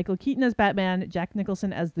starred Michael Keaton as Batman, Jack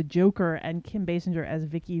Nicholson as the Joker, and Kim Basinger as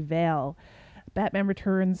Vicky Vale. Batman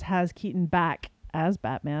Returns has Keaton back as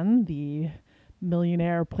Batman, the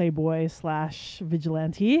millionaire playboy /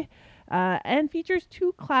 vigilante, and features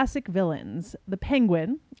 2 classic villains, the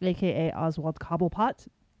Penguin, a.k.a. Oswald Cobblepot,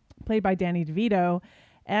 played by Danny DeVito,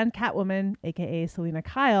 and Catwoman, a.k.a. Selena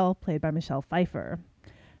Kyle, played by Michelle Pfeiffer.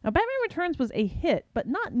 Now, Batman Returns was a hit, but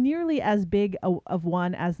not nearly as big of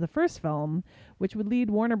one as the first film, which would lead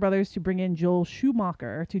Warner Brothers to bring in Joel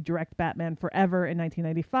Schumacher to direct Batman Forever in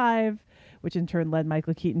 1995, which in turn led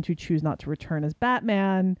Michael Keaton to choose not to return as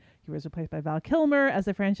Batman. He was replaced by Val Kilmer as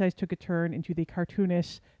the franchise took a turn into the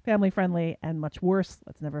cartoonish, family-friendly, and much worse,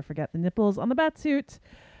 let's never forget the nipples on the Batsuit.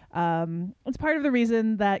 It's part of the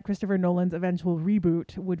reason that Christopher Nolan's eventual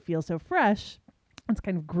reboot would feel so fresh. Its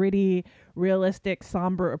kind of gritty, realistic,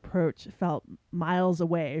 somber approach felt miles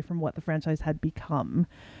away from what the franchise had become.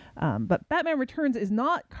 But Batman Returns is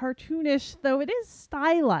not cartoonish, though it is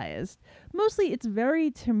stylized. Mostly it's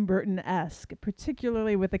very Tim Burton-esque,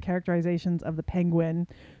 particularly with the characterizations of the Penguin,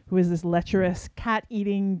 who is this lecherous,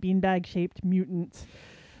 cat-eating, beanbag-shaped mutant.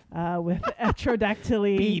 With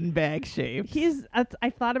eptrodactyly beanbag shape.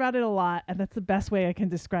 I've thought about it a lot, and that's the best way I can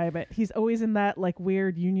describe it. He's always in that like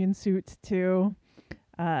weird union suit too.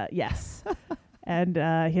 Yes. And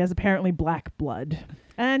he has apparently black blood.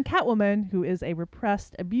 And Catwoman, who is a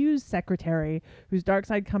repressed, abused secretary whose dark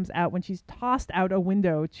side comes out when she's tossed out a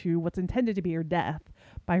window to what's intended to be her death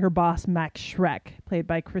by her boss Max Schreck, played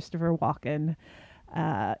by Christopher Walken,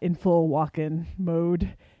 in full Walken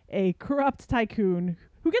mode, a corrupt tycoon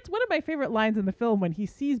who gets one of my favorite lines in the film when he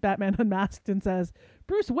sees Batman unmasked and says,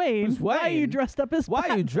 Bruce Wayne, why are you dressed up as Why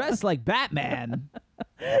Batman? are you dressed like Batman?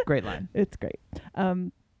 Great line. It's great.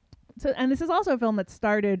 And this is also a film that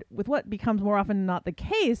started with what becomes more often than not the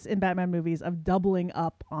case in Batman movies of doubling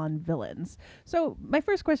up on villains. So my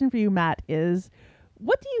first question for you, Matt, is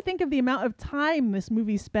what do you think of the amount of time this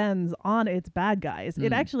movie spends on its bad guys?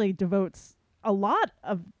 It actually devotes a lot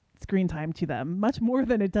of screen time to them, much more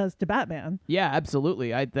than it does to Batman. Yeah,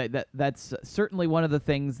 absolutely. That's certainly one of the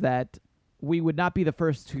things that we would not be the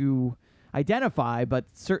first to identify, but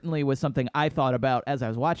certainly was something I thought about as I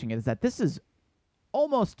was watching it, is that this is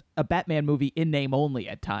almost a Batman movie in name only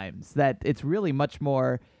at times, that it's really much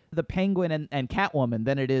more the Penguin and Catwoman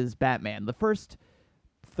than it is Batman. The first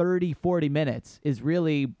 30, 40 minutes is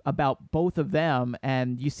really about both of them,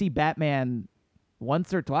 and you see Batman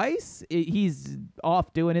once or twice. He's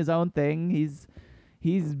off doing his own thing. He's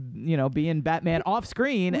being Batman off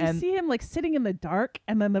screen, and see him like sitting in the dark,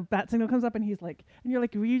 and then the bat signal comes up, and he's like, and you're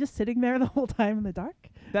like, were you just sitting there the whole time in the dark?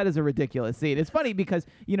 That is a ridiculous scene. It's funny because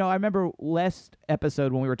I remember last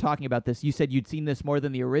episode when we were talking about this, you said you'd seen this more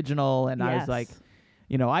than the original, and I was like,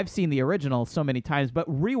 I've seen the original so many times, but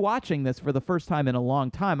rewatching this for the first time in a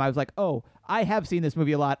long time, I was like, oh, I have seen this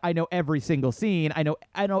movie a lot. I know every single scene. I know,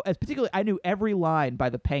 as particularly, I knew every line by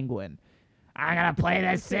the Penguin. I'm gonna play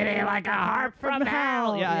this city like a harp from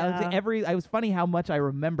hell. Yeah. It was funny how much I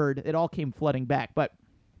remembered. It all came flooding back. But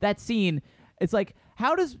that scene, it's like,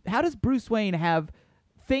 how does Bruce Wayne have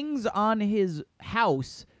things on his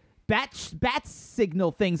house, bat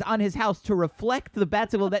signal things on his house to reflect the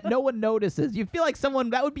bat signal that no one notices? You feel like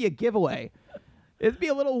that would be a giveaway. It'd be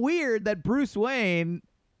a little weird that Bruce Wayne,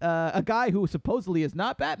 a guy who supposedly is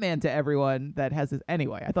not Batman to everyone, that has this.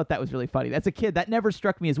 Anyway, I thought that was really funny. As a kid, that never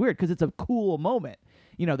struck me as weird because it's a cool moment.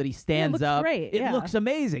 That he stands up. Great, it looks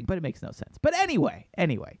amazing, but it makes no sense. But anyway,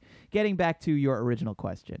 getting back to your original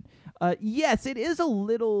question. Yes, it is a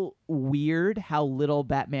little weird how little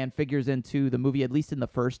Batman figures into the movie, at least in the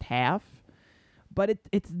first half. But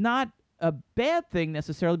it's not a bad thing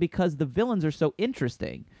necessarily because the villains are so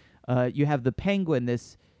interesting. You have the Penguin,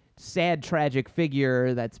 this sad, tragic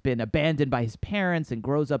figure that's been abandoned by his parents and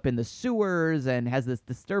grows up in the sewers and has this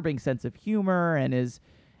disturbing sense of humor and is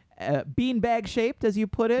beanbag shaped, as you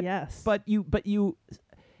put it. Yes. But you,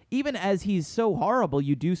 even as he's so horrible,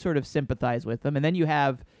 you do sort of sympathize with him. And then you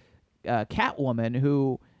have Catwoman,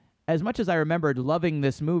 who as much as I remembered loving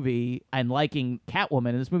this movie and liking Catwoman,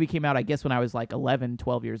 and this movie came out, I guess, when I was like 11,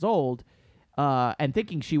 12 years old, and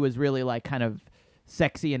thinking she was really like kind of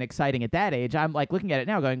sexy and exciting at that age, I'm like looking at it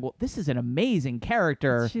now going, well, this is an amazing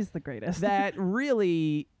character. She's the greatest. That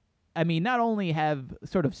really, I mean, not only have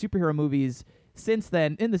sort of superhero movies since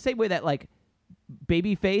then, in the same way that like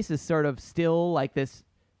Babyface is sort of still like this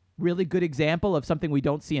really good example of something we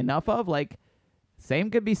don't see enough of, like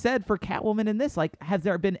same could be said for Catwoman in this. Like, has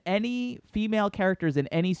there been any female characters in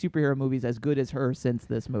any superhero movies as good as her since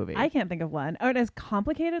this movie? I can't think of one. Oh, and as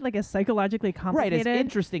complicated, like as psychologically complicated. Right, it's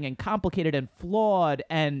interesting and complicated and flawed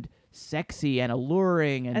and sexy and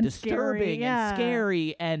alluring and disturbing scary, yeah. and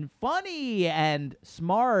scary and funny and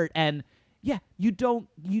smart and yeah, you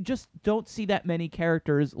just don't see that many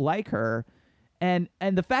characters like her. And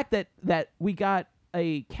the fact that we got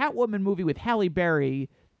a Catwoman movie with Halle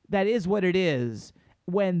Berry that is what it is,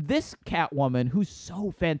 when this Catwoman, who's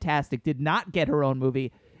so fantastic, did not get her own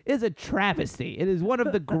movie, is a travesty. It is one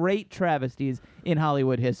of the great travesties in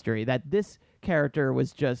Hollywood history, that this character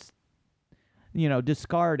was just,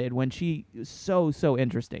 discarded when she is so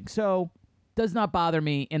interesting. So, does not bother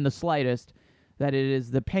me in the slightest that it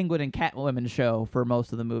is the Penguin and Catwoman show for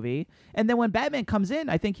most of the movie. And then when Batman comes in,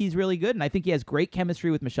 I think he's really good, and I think he has great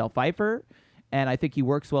chemistry with Michelle Pfeiffer. And I think he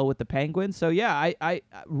works well with the Penguin. So yeah, I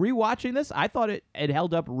rewatching this, I thought it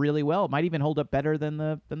held up really well. It might even hold up better than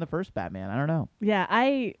the first Batman. I don't know. Yeah,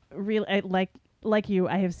 I really like you.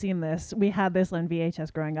 I have seen this. We had this on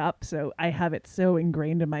VHS growing up, so I have it so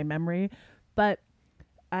ingrained in my memory. But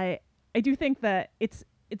I do think that it's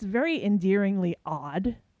very endearingly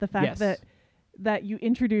odd, the fact that you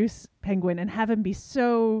introduce Penguin and have him be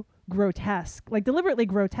so grotesque, like deliberately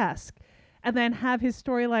grotesque. And then have his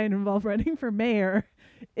storyline involve running for mayor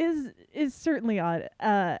is certainly odd.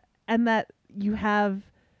 And that you have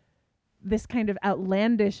this kind of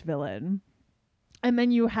outlandish villain, and then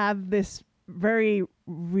you have this very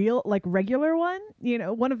real, like regular one.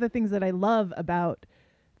 One of the things that I love about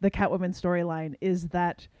the Catwoman storyline is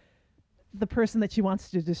that the person that she wants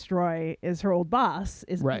to destroy is her old boss.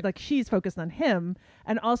 Is right. Like she's focused on him,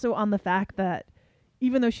 and also on the fact that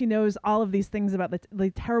even though she knows all of these things about the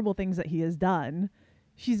terrible things that he has done,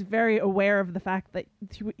 she's very aware of the fact that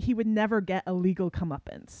he would never get a legal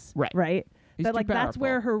comeuppance. Right? He's but too like that's powerful.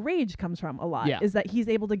 where her rage comes from a lot. Yeah. Is that he's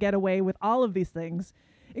able to get away with all of these things,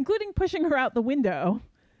 including pushing her out the window,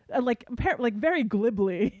 like very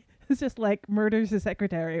glibly. It's just like murders his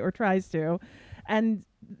secretary or tries to, and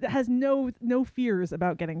has no fears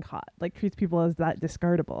about getting caught. Like treats people as that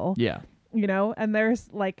discardable. Yeah. And there's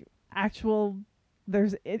like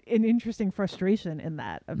there's an interesting frustration in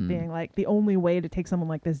that of being like the only way to take someone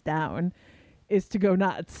like this down is to go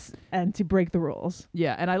nuts and to break the rules.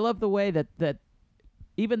 Yeah, and I love the way that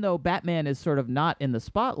even though Batman is sort of not in the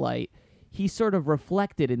spotlight, he's sort of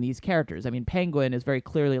reflected in these characters. I mean, Penguin is very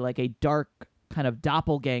clearly like a dark kind of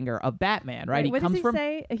doppelganger of Batman, right? What does he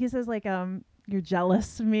say? He says like, you're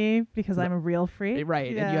jealous of me because I'm a real freak.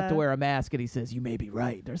 Right, yeah. and you have to wear a mask, and he says, you may be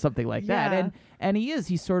right, or something like that. And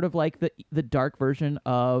he's sort of like the dark version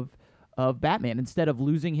of Batman. Instead of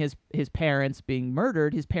losing his parents being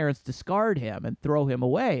murdered, his parents discard him and throw him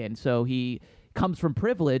away. And so he comes from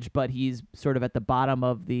privilege, but he's sort of at the bottom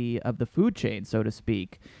of the food chain, so to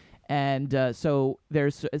speak. And so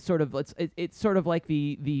there's sort of it's sort of like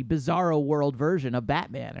the bizarro world version of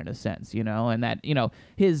Batman in a sense, and that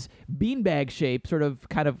his beanbag shape sort of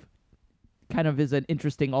kind of is an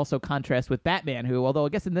interesting also contrast with Batman, who, although I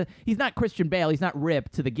guess he's not Christian Bale, he's not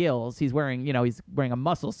ripped to the gills, he's wearing a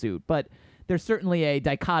muscle suit, but there's certainly a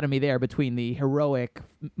dichotomy there between the heroic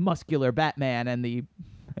muscular Batman and the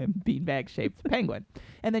beanbag shaped Penguin.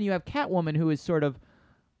 And then you have Catwoman, who is sort of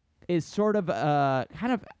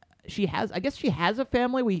kind of. She has a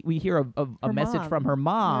family. We hear a message from her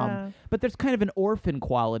mom, but there's kind of an orphan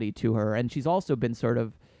quality to her, and she's also been sort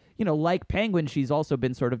of, like Penguin, she's also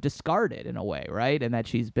been sort of discarded in a way, right? And that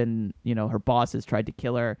she's been, her boss has tried to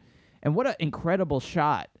kill her, and what an incredible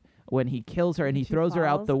shot when he kills her and he throws her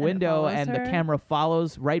out the window, and the camera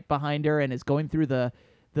follows right behind her and is going through the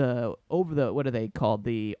what are they called?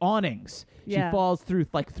 The awnings. Yeah. She falls through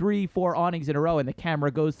like 3-4 awnings in a row, and the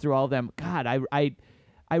camera goes through all of them. God,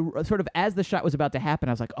 I sort of, as the shot was about to happen,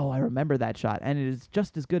 I was like, oh, I remember that shot. And it is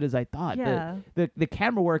just as good as I thought. Yeah. The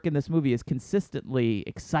camera work in this movie is consistently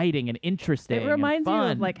exciting and interesting. It reminds and fun.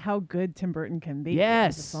 you of like how good Tim Burton can be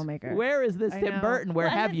yes. as a filmmaker. Where is this Tim Burton? Where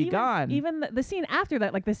have you gone? Even the scene after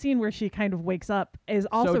that, like the scene where she kind of wakes up, is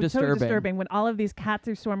also so disturbing when all of these cats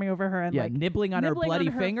are swarming over her and like nibbling on her bloody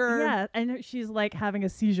finger. Yeah, and she's like having a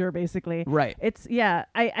seizure basically. Right. It's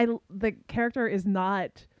the character is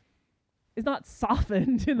not is not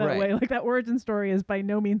softened in that Right. way. Like that origin story is by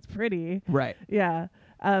no means pretty. Right. Yeah.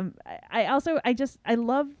 I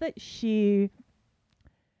love that she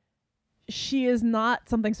is not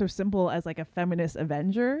something so simple as like a feminist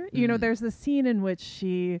avenger. You know, there's this scene in which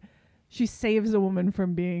she saves a woman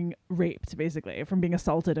from being raped, basically, from being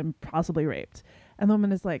assaulted and possibly raped. And the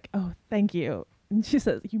woman is like, "Oh, thank you." And she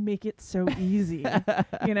says, "You make it so easy."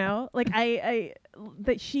 You know, like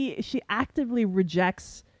that she actively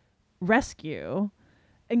rejects rescue,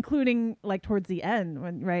 including like towards the end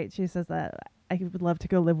when, right, she says that I would love to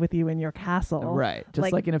go live with you in your castle. Right.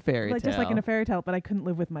 Just like in a fairy Just like tale. in a fairy tale, but I couldn't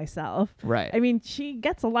live with myself. Right. I mean, she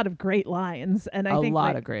gets a lot of great lines, and I think lot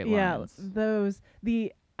like, of great yeah, lines.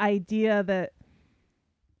 The idea that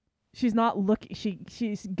she's not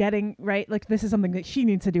she's getting right, like this is something that she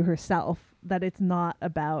needs to do herself, that it's not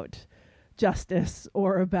about justice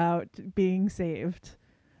or about being saved.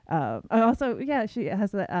 Also, yeah, she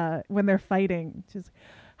has when they're fighting, she's,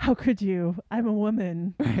 "How could you? I'm a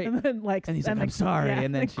woman." Right. And then And he's like, "I'm sorry," yeah,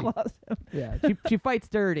 and then she- claws him. Yeah, she fights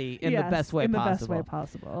dirty in the Yes, best way in the possible. best way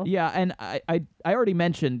possible. Yeah, and I already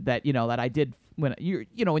mentioned that, you know, that I did when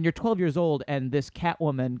when you're 12 years old and this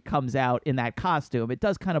Catwoman comes out in that costume, it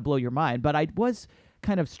does kind of blow your mind. But I was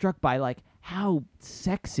kind of struck by like how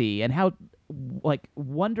sexy and how like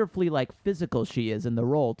wonderfully like physical she is in the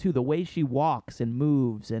role too. The way she walks and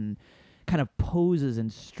moves and kind of poses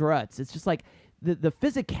and struts. It's just like the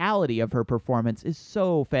physicality of her performance is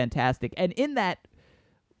so fantastic. And in that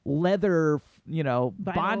leather, Vinyl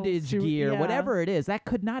bondage suit, gear, yeah. whatever it is, that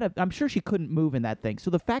could not have, I'm sure she couldn't move in that thing. So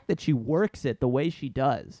the fact that she works it the way she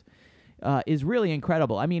does is really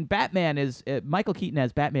incredible. I mean, Batman is, Michael Keaton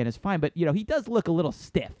as Batman is fine, but, he does look a little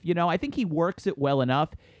stiff. I think he works it well enough.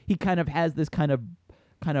 He kind of has this kind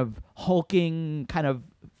of hulking kind of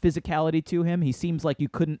physicality to him. He seems like you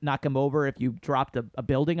couldn't knock him over if you dropped a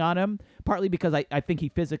building on him, partly because I think he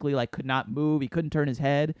physically like could not move. He couldn't turn his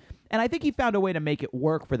head. And I think he found a way to make it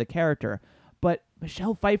work for the character. But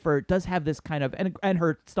Michelle Pfeiffer does have this kind of, and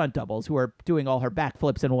her stunt doubles who are doing all her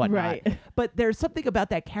backflips and whatnot. Right. But there's something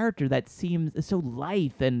about that character that seems so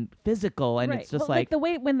lithe and physical, and Right. it's just Well, like the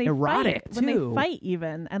way when they erotic fight, when too. they fight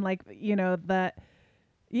even, and like that.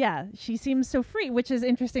 Yeah, she seems so free, which is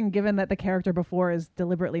interesting given that the character before is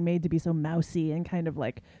deliberately made to be so mousy and kind of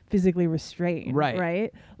like physically restrained. Right.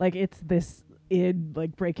 Right? Like it's this id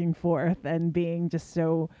like breaking forth and being just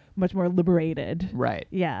so much more liberated. Right.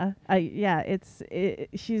 Yeah.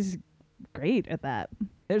 She's great at that.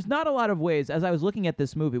 There's not a lot of ways, as I was looking at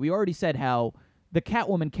this movie, we already said how the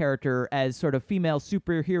Catwoman character as sort of female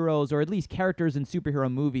superheroes, or at least characters in superhero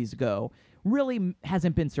movies go, really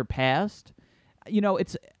hasn't been surpassed.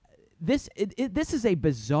 This is a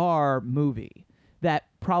bizarre movie that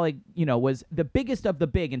probably, was the biggest of the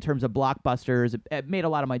big in terms of blockbusters. It made a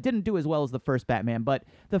lot of money. Didn't do as well as the first Batman, but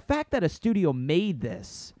the fact that a studio made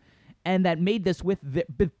this, and that made this with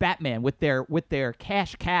Batman, with their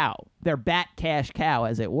cash cow, their bat cash cow,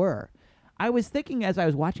 as it were. I was thinking as I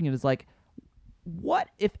was watching it, is like, what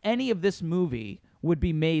if any of this movie would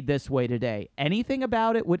be made this way today? Would anything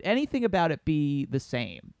about it be the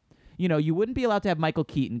same? You wouldn't be allowed to have Michael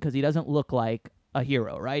Keaton because he doesn't look like a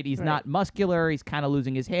hero, right? He's not muscular. He's kind of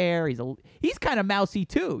losing his hair. He's kind of mousy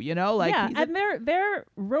too, Like yeah, and their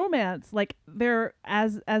romance, like their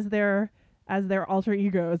as their alter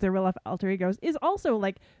egos, their real life alter egos, is also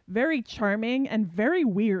like very charming and very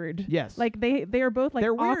weird. Yes, like they are both like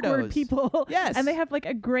they're awkward weirdos. people. Yes, and they have like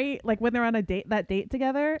a great when they're on a date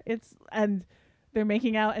together. They're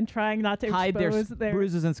making out and trying not to hide expose their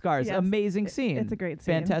bruises and scars. Yes, Amazing scene. It's a great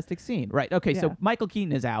scene. Fantastic scene. Right. Okay. So Yeah. Michael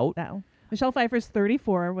Keaton is out. No. Michelle Pfeiffer's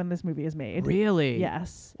 34 when this movie is made. Really?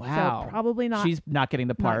 Yes. Wow. So probably not. She's not getting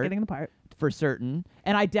the part. Not getting the part. For certain.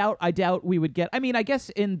 And I doubt we would get. I mean, I guess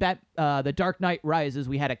in The Dark Knight Rises,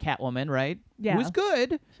 we had a Catwoman, right? Yeah. Who was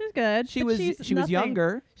good. She's good. She but was she's was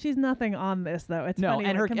younger. She's nothing on this though. It's No, funny,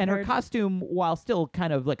 and like, her costume, while still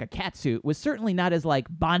kind of like a catsuit, was certainly not as like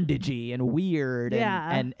bondagey and weird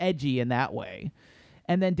and edgy in that way.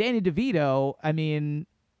 And then Danny DeVito, I mean,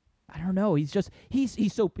 I don't know. He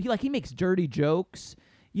makes dirty jokes,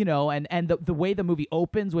 and the way the movie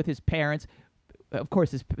opens with his parents. Of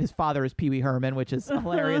course, his father is Pee Wee Herman, which is a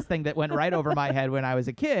hilarious thing that went right over my head when I was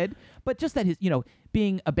a kid. But just that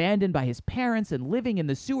being abandoned by his parents and living in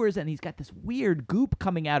the sewers, and he's got this weird goop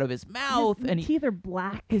coming out of his mouth, his teeth are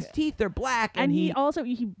black. His teeth are black, and he also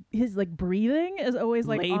his like breathing is always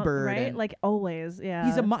like labored, right? Like always,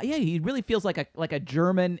 yeah. He really feels like a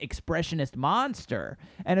German expressionist monster,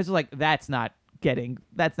 and it's like that's not getting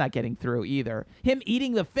through either. Him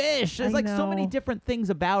eating the fish. There's so many different things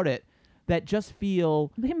about it that just feel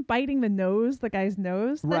him biting the guy's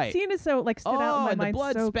nose. That Right. scene is so like stood out in my and mind the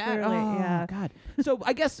blood so spatter. clearly. Oh, Yeah. God. So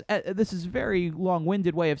I guess this is a very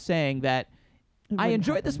long-winded way of saying that I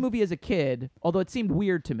enjoyed this movie as a kid, although it seemed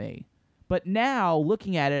weird to me. But now,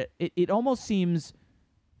 looking at it, it almost seems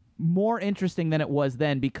more interesting than it was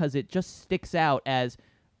then because it just sticks out as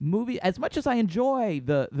movie. As much as I enjoy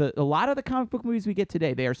a lot of the comic book movies we get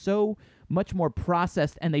today, they are so much more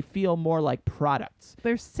processed and they feel more like products.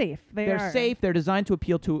 They're safe. They're safe. They're designed to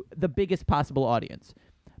appeal to the biggest possible audience.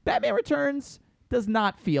 Batman Returns does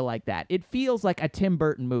not feel like that. It feels like a Tim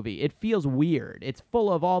Burton movie. It feels weird. It's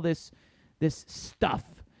full of all this stuff,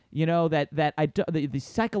 the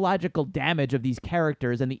psychological damage of these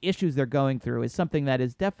characters and the issues they're going through is something that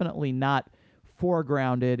is definitely not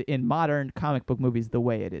foregrounded in modern comic book movies the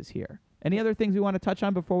way it is here. Any other things we want to touch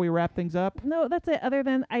on before we wrap things up? No, that's it. Other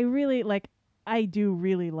than I do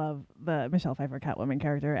really love the Michelle Pfeiffer Catwoman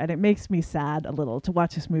character, and it makes me sad a little to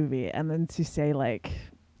watch this movie and then to say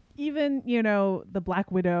even, the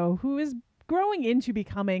Black Widow, who is growing into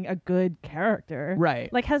becoming a good character, right?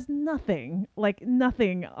 Has nothing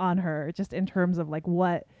on her, just in terms of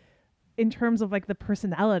the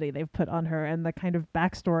personality they've put on her and the kind of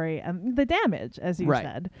backstory and the damage, as you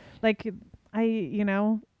said.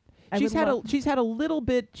 She's had a little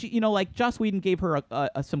bit, Joss Whedon gave her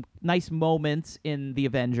some nice moments in the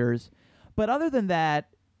Avengers, but other than that,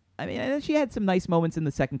 I mean, she had some nice moments in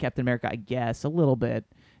the second Captain America, I guess, a little bit.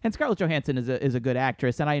 And Scarlett Johansson is a good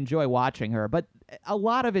actress, and I enjoy watching her. But a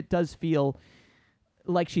lot of it does feel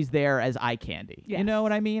like she's there as eye candy. Yes. You know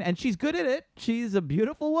what I mean? And she's good at it. She's a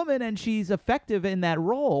beautiful woman, and she's effective in that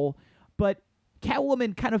role. But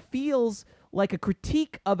Catwoman kind of feels like a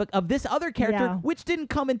critique of this other character, which didn't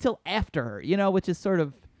come until after her. Which is sort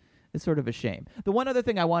of a shame. The one other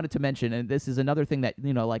thing I wanted to mention, and this is another thing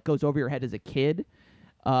that goes over your head as a kid.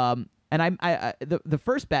 And the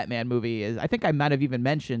first Batman movie is, I think I might have even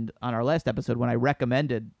mentioned on our last episode when I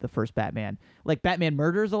recommended the first Batman, Batman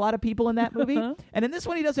murders a lot of people in that movie. And in this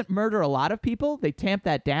one, he doesn't murder a lot of people. They tamp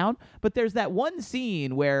that down. But there's that one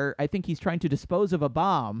scene where I think he's trying to dispose of a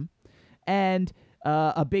bomb and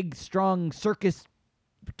a big, strong circus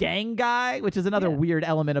gang guy, which is another weird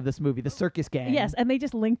element of this movie, the circus gang. Yes, and they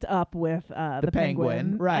just linked up with the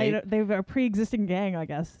Penguin. Right. They have a pre-existing gang, I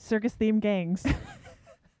guess. Circus-themed gangs.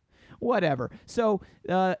 Whatever. So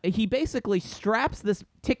he basically straps this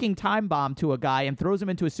ticking time bomb to a guy and throws him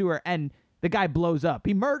into a sewer, and the guy blows up.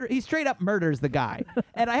 He straight up murders the guy.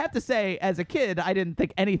 And I have to say, as a kid, I didn't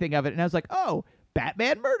think anything of it, and I was like, oh,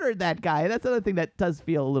 Batman murdered that guy. That's another thing that does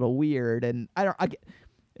feel a little weird. And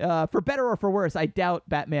for better or for worse, I doubt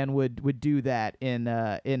Batman would do that in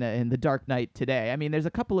The Dark Knight today. I mean, there's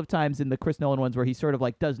a couple of times in the Chris Nolan ones where he sort of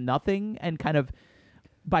does nothing and kind of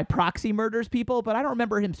by proxy murders people, but I don't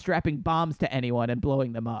remember him strapping bombs to anyone and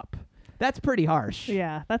blowing them up. That's pretty harsh.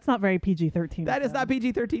 Yeah, that's not very PG-13. That is not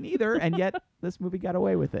PG-13 either, and yet this movie got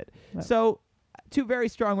away with it. So, two very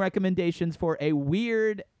strong recommendations for a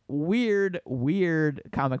weird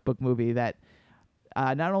comic book movie that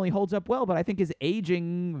not only holds up well, but I think is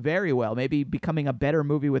aging very well, maybe becoming a better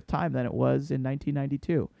movie with time than it was in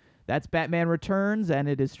 1992. That's Batman Returns, and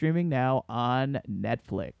it is streaming now on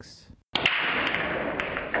Netflix.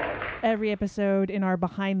 Every episode in our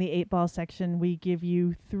Behind the 8 Ball section, we give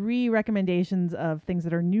you 3 recommendations of things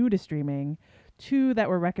that are new to streaming, 2 that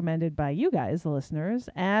were recommended by you guys, the listeners,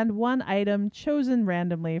 and 1 item chosen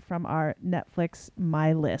randomly from our Netflix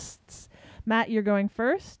My Lists. Matt, you're going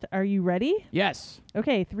first. Are you ready? Yes.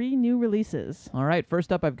 Okay, 3 new releases. All right,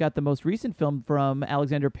 first up, I've got the most recent film from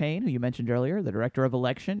Alexander Payne, who you mentioned earlier, the director of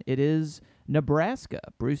Election. It is Nebraska.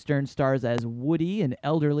 Bruce Dern stars as Woody, an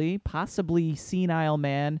elderly, possibly senile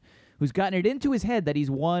man who's gotten it into his head that he's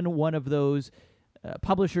won one of those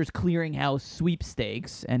Publishers Clearinghouse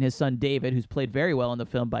sweepstakes, and his son David, who's played very well in the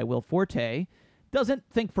film by Will Forte, doesn't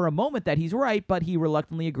think for a moment that he's right, but he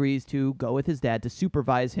reluctantly agrees to go with his dad to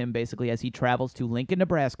supervise him basically as he travels to Lincoln,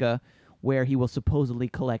 Nebraska, where he will supposedly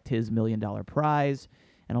collect his $1 million prize.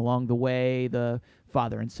 And along the way, the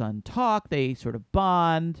father and son talk, they sort of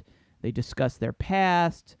bond, they discuss their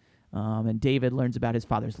past, and David learns about his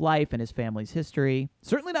father's life and his family's history.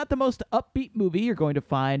 Certainly not the most upbeat movie you're going to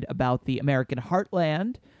find about the American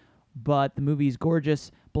heartland, but the movie's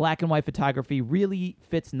gorgeous black and white photography really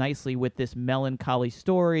fits nicely with this melancholy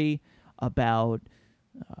story about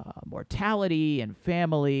mortality and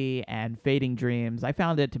family and fading dreams. I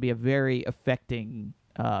found it to be a very affecting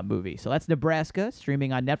movie. So that's Nebraska,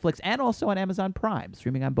 streaming on Netflix and also on Amazon Prime,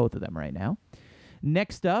 streaming on both of them right now.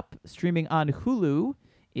 Next up, streaming on Hulu,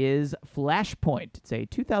 is Flashpoint. It's a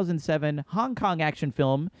 2007 Hong Kong action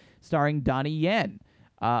film starring Donnie Yen.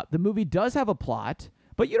 The movie does have a plot,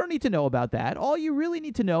 but you don't need to know about that. All you really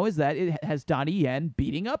need to know is that it has Donnie Yen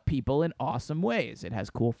beating up people in awesome ways. It has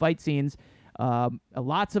cool fight scenes,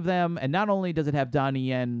 lots of them, and not only does it have Donnie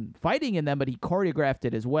Yen fighting in them, but he choreographed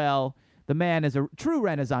it as well. The man is a true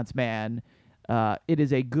Renaissance man. It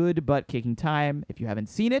is a good butt-kicking time. If you haven't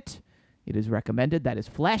seen it, it is recommended. That is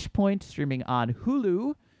Flashpoint, streaming on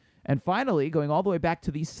Hulu. And finally, going all the way back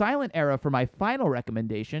to the silent era for my final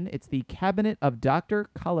recommendation, it's The Cabinet of Dr.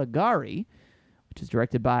 Caligari, which is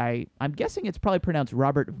directed by, I'm guessing it's probably pronounced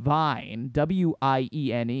Robert Vine,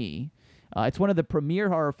 W-I-E-N-E. It's one of the premier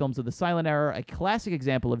horror films of the silent era, a classic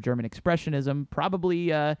example of German expressionism,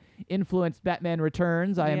 probably influenced Batman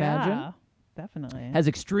Returns, I imagine. Definitely. Has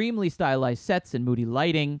extremely stylized sets and moody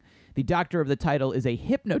lighting. The doctor of the title is a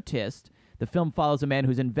hypnotist. The film follows a man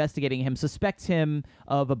who's investigating him, suspects him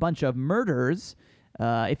of a bunch of murders.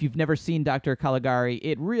 If you've never seen Dr. Caligari,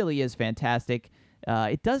 it really is fantastic.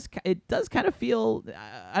 It does kind of feel,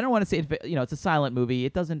 I don't want to say it's a silent movie.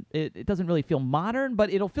 It doesn't really feel modern,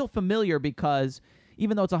 but it'll feel familiar because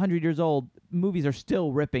even though it's 100 years old, movies are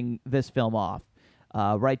still ripping this film off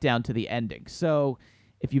right down to the ending. So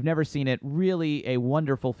if you've never seen it, really a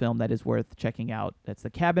wonderful film that is worth checking out. That's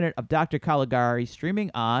The Cabinet of Dr. Caligari,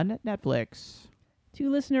 streaming on Netflix. 2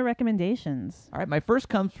 listener recommendations. All right, my first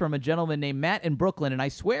comes from a gentleman named Matt in Brooklyn, and I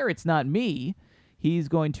swear it's not me. He's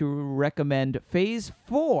going to recommend Phase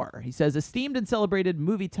 4. He says, esteemed and celebrated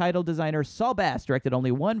movie title designer Saul Bass directed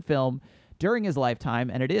only one film during his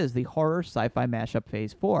lifetime, and it is the horror sci-fi mashup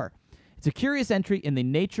Phase 4. It's a curious entry in the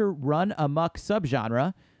nature run-amok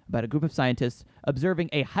subgenre about a group of scientists observing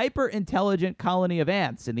a hyper-intelligent colony of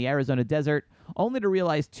ants in the Arizona desert, only to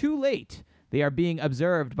realize too late they are being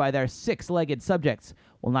observed by their 6-legged subjects.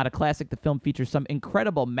 While not a classic, the film features some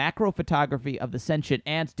incredible macro photography of the sentient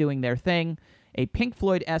ants doing their thing, a Pink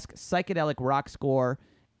Floyd-esque psychedelic rock score,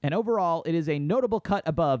 and overall, it is a notable cut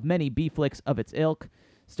above many B-flicks of its ilk.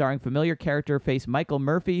 Starring familiar character face Michael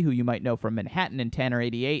Murphy, who you might know from Manhattan and Tanner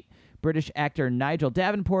 88, British actor Nigel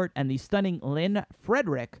Davenport, and the stunning Lynn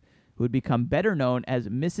Frederick, who would become better known as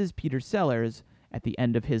Mrs. Peter Sellers at the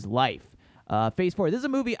end of his life. Phase 4. This is a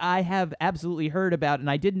movie I have absolutely heard about, and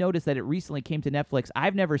I did notice that it recently came to Netflix.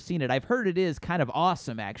 I've never seen it. I've heard it is kind of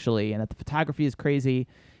awesome, actually, and that the photography is crazy,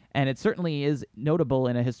 and it certainly is notable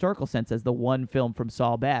in a historical sense as the one film from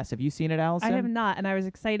Saul Bass. Have you seen it, Allison? I have not, and I was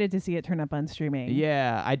excited to see it turn up on streaming.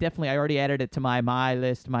 Yeah, I already added it to my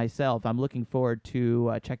list myself. I'm looking forward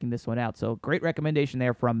to checking this one out. So great recommendation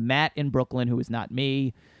there from Matt in Brooklyn, who is not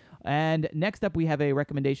me. And next up, we have a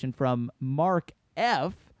recommendation from Mark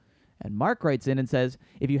F., and Mark writes in and says,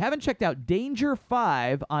 if you haven't checked out Danger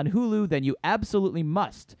 5 on Hulu, then you absolutely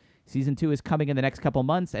must. Season 2 is coming in the next couple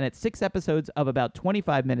months, and it's 6 episodes of about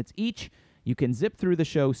 25 minutes each. You can zip through the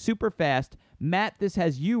show super fast. Matt, this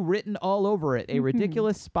has you written all over it. A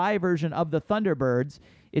ridiculous spy version of the Thunderbirds.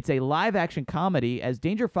 It's a live-action comedy as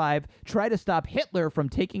Danger 5 try to stop Hitler from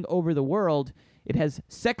taking over the world. It has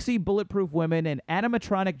sexy bulletproof women, an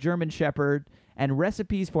animatronic German shepherd, and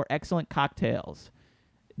recipes for excellent cocktails.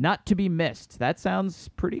 Not to be missed. That sounds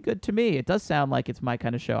pretty good to me. It does sound like it's my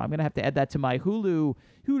kind of show. I'm going to have to add that to my Hulu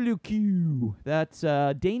queue. That's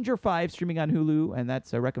Danger 5 streaming on Hulu, and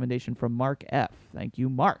that's a recommendation from Mark F. Thank you,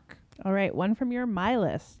 Mark. All right, one from your My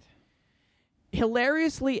List.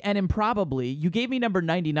 Hilariously and improbably, you gave me number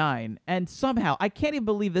 99, and somehow, I can't even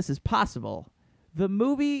believe this is possible. The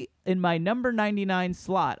movie in my number 99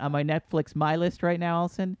 slot on my Netflix My List right now,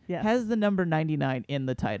 Allison, has the number 99 in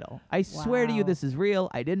the title. I swear to you this is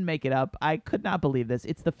real. I didn't make it up. I could not believe this.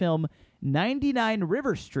 It's the film 99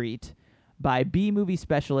 River Street by B-movie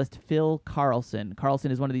specialist Phil Carlson.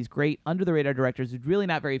 Carlson is one of these great under-the-radar directors who's really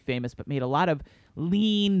not very famous, but made a lot of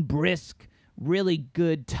lean, brisk, really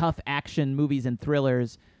good, tough action movies and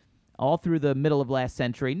thrillers all through the middle of last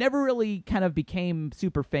century. Never really kind of became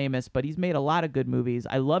super famous, but he's made a lot of good movies.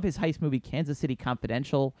 I love his heist movie, Kansas City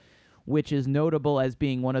Confidential, which is notable as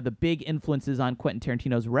being one of the big influences on Quentin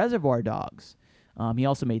Tarantino's Reservoir Dogs. He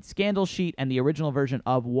also made Scandal Sheet and the original version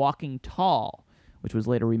of Walking Tall, which was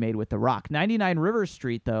later remade with The Rock. 99 River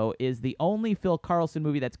Street, though, is the only Phil Carlson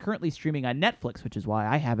movie that's currently streaming on Netflix, which is why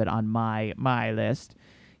I have it on my list.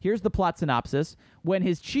 Here's the plot synopsis. When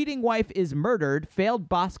his cheating wife is murdered, failed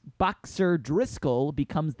boxer Driscoll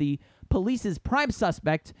becomes the police's prime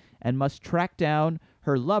suspect and must track down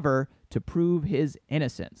her lover to prove his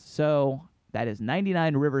innocence. So that is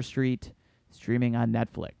 99 River Street, streaming on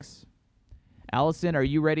Netflix. Allison, are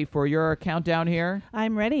you ready for your countdown here?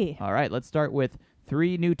 I'm ready. All right, let's start with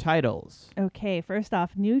 3 new titles. Okay, first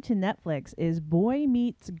off, new to Netflix is Boy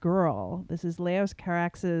Meets Girl. This is Leos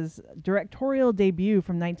Carax's directorial debut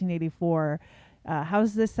from 1984.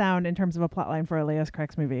 How's this sound in terms of a plotline for a Leos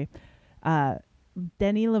Crax movie?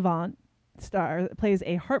 Denny Levant plays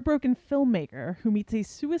a heartbroken filmmaker who meets a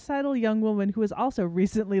suicidal young woman who is also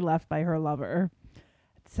recently left by her lover.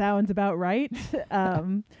 It sounds about right.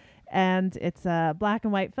 And it's a black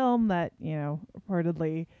and white film that,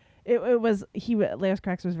 reportedly, Leos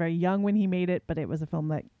Crax was very young when he made it, but it was a film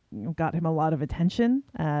that got him a lot of attention,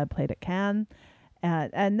 played at Cannes.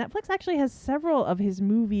 And Netflix actually has several of his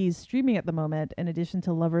movies streaming at the moment, in addition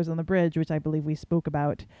to Lovers on the Bridge, which I believe we spoke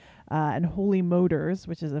about, and Holy Motors,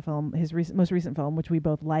 which is a film, his most recent film, which we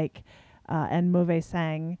both like, and Mauvais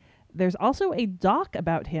Sang. There's also a doc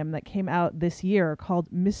about him that came out this year called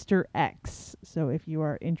Mr. X. So if you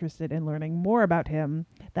are interested in learning more about him,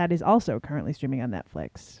 that is also currently streaming on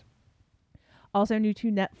Netflix. Also new to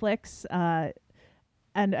Netflix,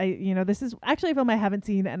 and this is actually a film I haven't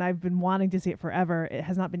seen, and I've been wanting to see it forever. It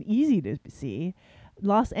has not been easy to see.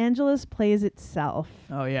 Los Angeles Plays Itself.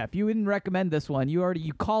 Oh yeah, if you didn't recommend this one,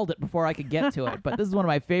 you called it before I could get to it. But this is one of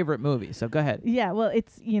my favorite movies, so go ahead. Yeah, well,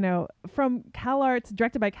 it's from CalArts,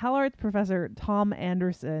 directed by CalArts professor Tom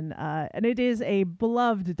Anderson, and it is a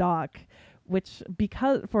beloved doc, which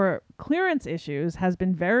because for clearance issues has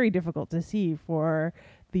been very difficult to see for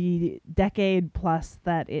the decade plus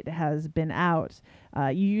that it has been out.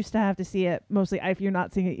 You used to have to see it mostly, if you're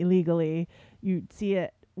not seeing it illegally, you'd see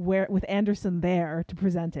it with Anderson there to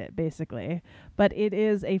present it, basically. But it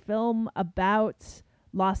is a film about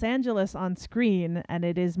Los Angeles on screen, and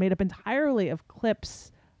it is made up entirely of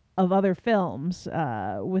clips of other films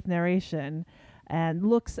with narration, and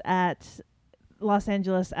looks at Los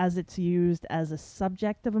Angeles as it's used as a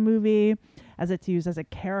subject of a movie, as it's used as a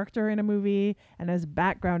character in a movie, and as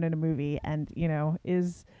background in a movie, and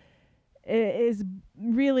is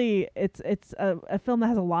really it's a film that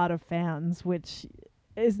has a lot of fans, which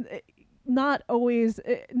is not always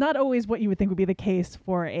what you would think would be the case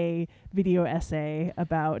for a video essay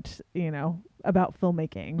about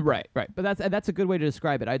filmmaking. Right. But that's a good way to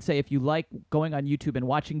describe it. I'd say if you like going on YouTube and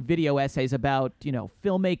watching video essays about,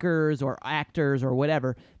 filmmakers or actors or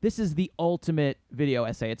whatever, this is the ultimate video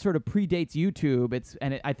essay. It sort of predates YouTube.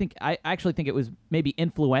 I actually think it was maybe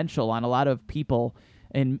influential on a lot of people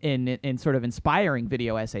in sort of inspiring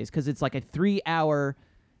video essays, because it's like a 3-hour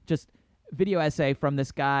just video essay from this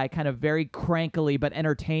guy, kind of very crankily but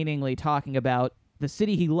entertainingly talking about the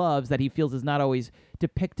city he loves that he feels is not always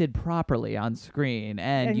depicted properly on screen,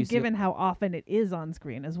 and given how often it is on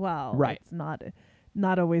screen as well, right? It's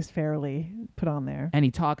not always fairly put on there. And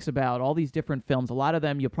he talks about all these different films. A lot of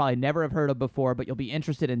them you'll probably never have heard of before, but you'll be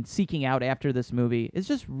interested in seeking out after this movie. It's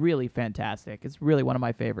just really fantastic. It's really one of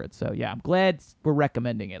my favorites. So yeah, I'm glad we're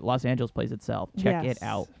recommending it. Los Angeles Plays Itself. Check it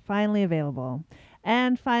out. Finally available.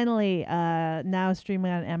 And finally, now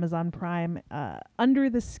streaming on Amazon Prime,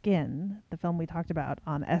 Under the Skin, the film we talked about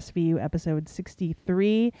on SVU episode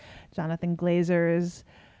 63, Jonathan Glazer's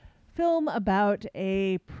film about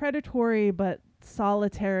a predatory but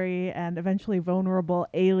solitary and eventually vulnerable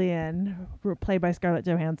alien, played by Scarlett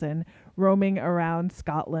Johansson, roaming around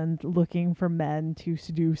Scotland looking for men to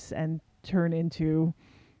seduce and turn into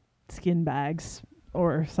skin bags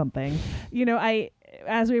or something.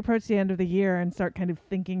 As we approach the end of the year and start kind of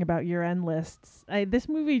thinking about year-end lists, this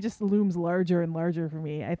movie just looms larger and larger for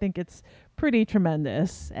me. I think it's pretty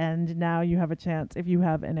tremendous. And now you have a chance, if you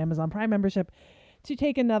have an Amazon Prime membership, to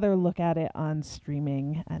take another look at it on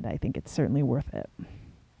streaming. And I think it's certainly worth it.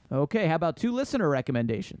 Okay, how about 2 listener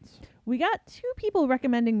recommendations? We got 2 people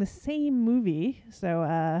recommending the same movie,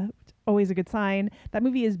 so always a good sign. That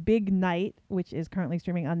movie is Big Night, which is currently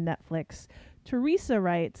streaming on Netflix. Teresa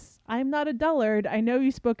writes, I'm not a dullard. I know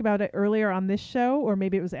you spoke about it earlier on this show, or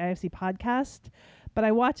maybe it was the IFC podcast, but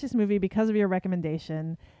I watched this movie because of your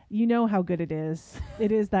recommendation. You know how good it is.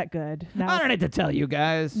 It is that good. Now I don't need to tell you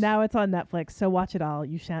guys. Now it's on Netflix, so watch it all.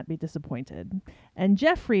 You shan't be disappointed. And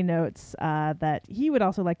Jeffrey notes that he would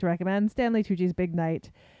also like to recommend Stanley Tucci's Big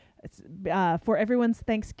Night. It's, for everyone's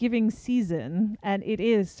Thanksgiving season, and it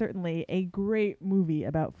is certainly a great movie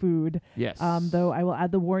about food. Yes. Though I will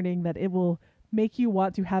add the warning that it will make you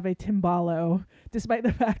want to have a timbalo, despite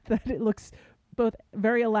the fact that it looks both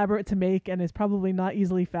very elaborate to make and is probably not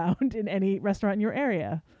easily found in any restaurant in your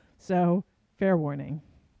area. So, fair warning.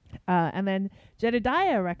 And then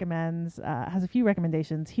Jedediah has a few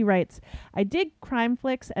recommendations. He writes, I dig crime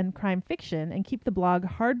flicks and crime fiction and keep the blog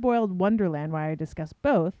Hardboiled Wonderland where I discuss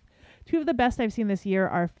both. 2 of the best I've seen this year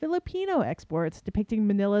are Filipino exports depicting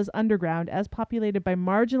Manila's underground as populated by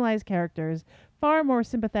marginalized characters far more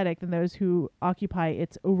sympathetic than those who occupy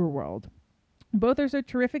its overworld. Both are so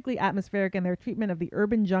terrifically atmospheric in their treatment of the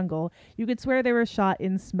urban jungle, you could swear they were shot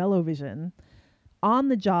in smell-o-vision. On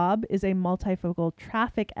the Job is a multifocal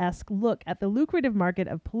Traffic-esque look at the lucrative market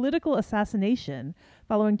of political assassination,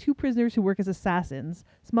 following two prisoners who work as assassins,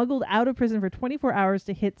 smuggled out of prison for 24 hours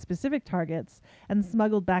to hit specific targets, and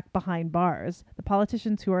smuggled back behind bars, the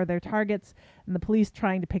politicians who are their targets, and the police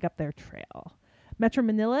trying to pick up their trail. Metro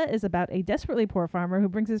Manila is about a desperately poor farmer who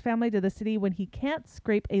brings his family to the city when he can't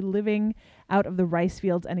scrape a living out of the rice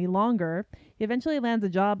fields any longer. He eventually lands a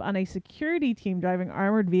job on a security team driving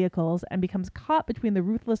armored vehicles and becomes caught between the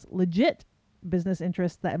ruthless, legit business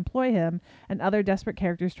interests that employ him and other desperate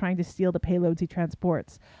characters trying to steal the payloads he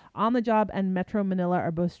transports. On the Job and Metro Manila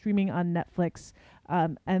are both streaming on Netflix,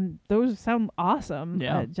 and those sound awesome.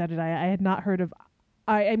 Yeah. Jedediah, I had not heard of.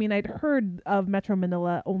 I mean, I'd heard of Metro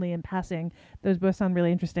Manila only in passing. Those both sound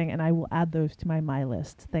really interesting, and I will add those to my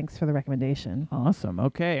list. Thanks for the recommendation. Awesome.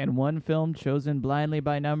 Okay, and one film chosen blindly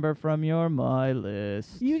by number from your my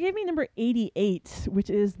list. You gave me number 88, which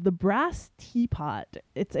is The Brass Teapot.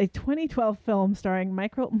 It's a 2012 film starring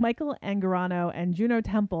Michael Angarano and Juno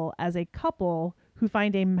Temple as a couple who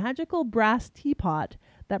find a magical brass teapot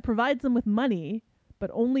that provides them with money, but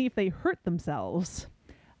only if they hurt themselves.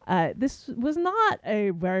 This was not a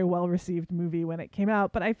very well-received movie when it came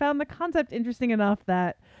out, but I found the concept interesting enough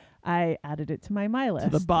that I added it to my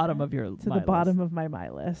list. To the bottom of your To the bottom of my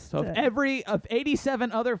list. So if of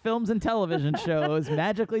 87 other films and television shows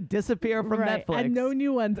magically disappear from right, Netflix, and no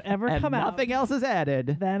new ones ever and come out, nothing else is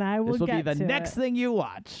added, then I will this will get be the to next it. thing you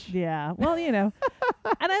watch. Yeah, well, you know,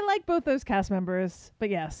 and I like both those cast members, but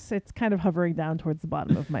yes, it's kind of hovering down towards the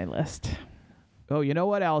bottom of my list. Oh, you know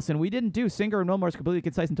what, Allison? We didn't do Singer and Wilmore's completely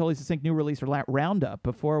concise and totally succinct new release roundup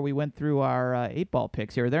before we went through our 8-ball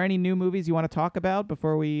picks here. Are there any new movies you want to talk about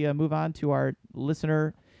before we move on to our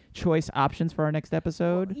listener choice options for our next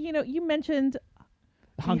episode? Well, you know, you mentioned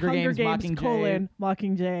Hunger Games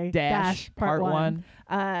Mockingjay dash part 1.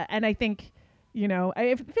 And I think, you know,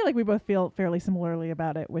 I feel like we both feel fairly similarly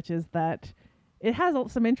about it, which is that it has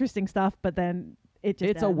some interesting stuff, but then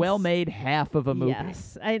it's a well-made half of a movie.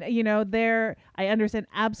 Yes. I understand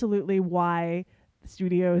absolutely why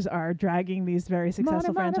studios are dragging these very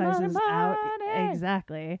successful franchises out.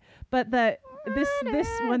 Exactly. But this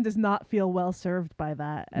one does not feel well served by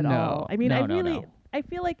that at all. I mean, I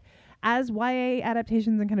feel like as YA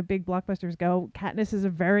adaptations and kind of big blockbusters go, Katniss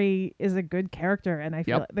is a good character, and I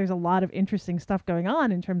feel like there's a lot of interesting stuff going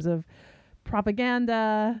on in terms of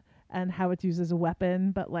propaganda and how it's used as a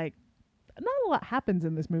weapon, but like not a lot happens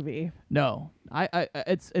in this movie. No,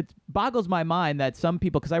 it boggles my mind that some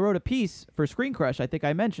people, because I wrote a piece for Screen Crush, I think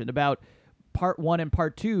I mentioned, about part 1 and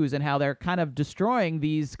part 2s and how they're kind of destroying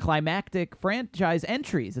these climactic franchise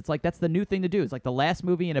entries. It's like that's the new thing to do. It's like the last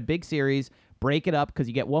movie in a big series, break it up because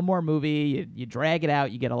you get one more movie, you drag it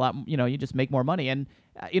out, you get a lot, you just make more money. And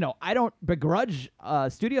I don't begrudge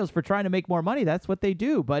studios for trying to make more money. That's what they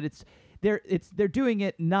do, but they're doing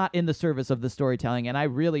it not in the service of the storytelling, and I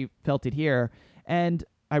really felt it here. And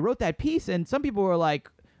I wrote that piece, and some people were like,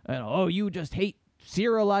 "Oh, you just hate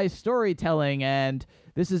serialized storytelling, and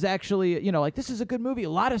this is actually, this is a good movie.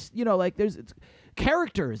 A lot of, there's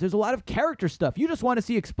characters. There's a lot of character stuff. You just want to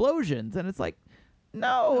see explosions." And it's like,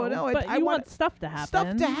 no. But I want stuff to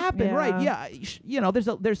happen. Yeah. Right? Yeah.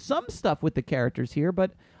 There's some stuff with the characters here,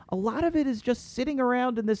 but a lot of it is just sitting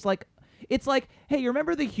around in this like. It's like, hey, you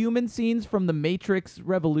remember the human scenes from the Matrix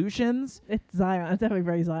Revolutions? It's Zion. It's definitely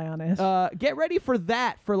very Zionish. Get ready for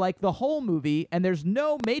that for like the whole movie, and there's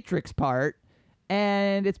no Matrix part,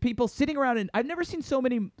 and it's people sitting around. And I've never seen so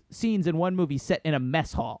many scenes in one movie set in a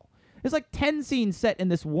mess hall. There's like 10 scenes set in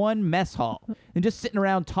this one mess hall and just sitting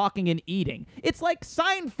around talking and eating. It's like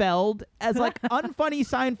Seinfeld as like unfunny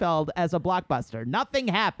Seinfeld as a blockbuster. Nothing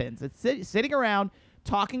happens. It's sitting around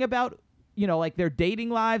talking about like their dating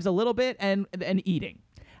lives a little bit and eating.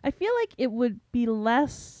 I feel like it would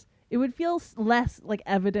feel less like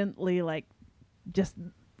evidently like just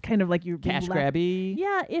kind of like you're cash grabby.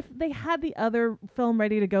 Yeah, if they had the other film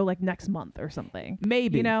ready to go like next month or something.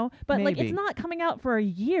 Maybe. But like it's not coming out for a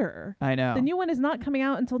year. I know. The new one is not coming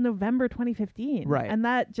out until November 2015. Right. And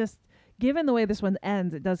that just, given the way this one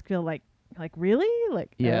ends, it does feel like really?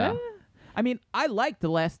 Like, yeah. I mean, I liked the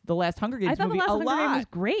last Hunger Games movie a lot. I thought the last Hunger Games was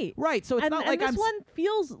great. Right, so it's not like this one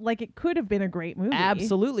feels like it could have been a great movie.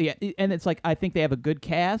 Absolutely, and it's like I think they have a good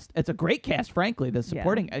cast. It's a great cast, frankly. The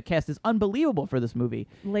supporting cast is unbelievable for this movie.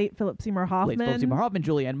 Late Philip Seymour Hoffman,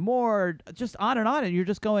 Julianne Moore, just on, and you're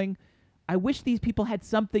just going, I wish these people had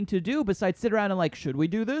something to do besides sit around and like, should we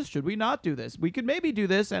do this? Should we not do this? We could maybe do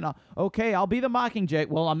this, and okay, I'll be the Mockingjay.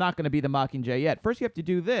 Well, I'm not going to be the Mockingjay yet. First, you have to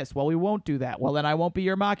do this. Well, we won't do that. Well, then I won't be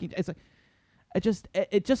your Mockingjay. It's like,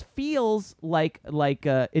 it just feels like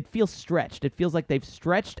it feels stretched. It feels like they've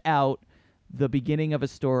stretched out the beginning of a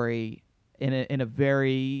story in a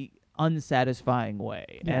very unsatisfying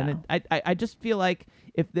way. Yeah. And I just feel like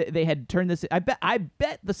if they had turned this, I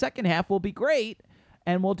bet the second half will be great,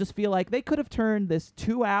 and we'll just feel like they could have turned this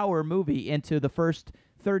 2-hour movie into the first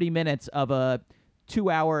 30 minutes of a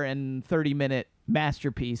 2-hour and 30-minute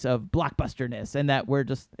masterpiece of blockbusterness, and that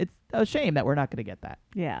it's a shame that we're not going to get that.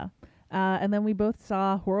 Yeah. And then we both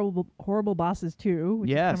saw Horrible Bosses 2, which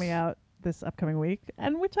is coming out this upcoming week,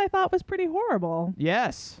 and which I thought was pretty horrible.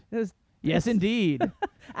 Yes. Yes, indeed.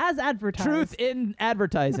 As advertised. Truth in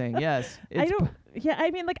advertising, yes. I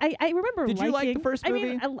remember Did you like liking the first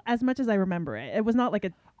movie? I mean, as much as I remember it. It was not like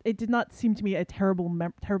it did not seem to me a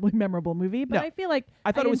terribly memorable movie, but No. I feel like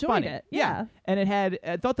I thought it was enjoyed funny. it. Yeah. And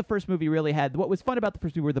I thought the first movie really had, what was fun about the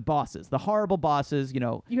first movie were the bosses, the horrible bosses,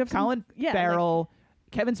 You have Colin Farrell,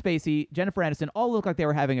 Kevin Spacey, Jennifer Aniston, all looked like they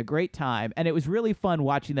were having a great time, and it was really fun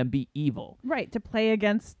watching them be evil. Right, to play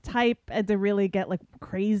against type and to really get like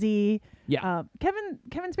crazy. Yeah. Kevin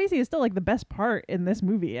Spacey is still like the best part in this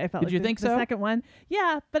movie. I felt. Did you think the so? second one?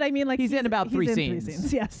 Yeah, but I mean, like he's in about three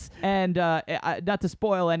scenes. Yes. And not to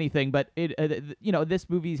spoil anything, but this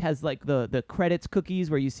movie has like the credits cookies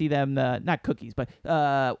where you see them, not cookies, but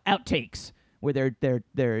outtakes, where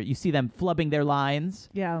they're you see them flubbing their lines.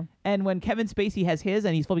 Yeah. And when Kevin Spacey has his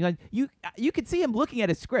and he's flubbing lines, you could see him looking at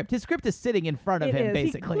his script. His script is sitting in front of him,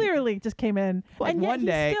 basically. He clearly just came in. Like and yet one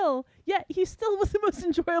day. he still was the most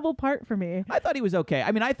enjoyable part for me. I thought he was okay.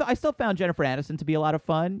 I mean, I still found Jennifer Aniston to be a lot of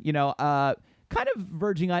fun. Kind of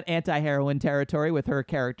verging on anti-heroine territory with her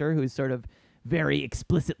character, who's sort of very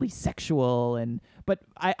explicitly sexual, but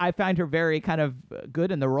I find her very kind of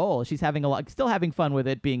good in the role. She's still having fun with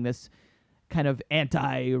it, being this kind of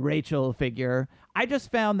anti-Rachel figure. I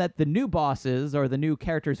just found that the new bosses, or the new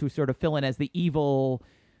characters who sort of fill in as the evil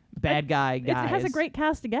bad guys. It has a great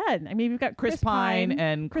cast again. I mean, we've got Chris Pine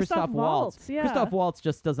and Christoph Waltz. Yeah. Christoph Waltz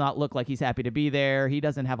just does not look like he's happy to be there. He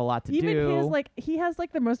doesn't have a lot to do. Even he has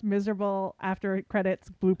like the most miserable after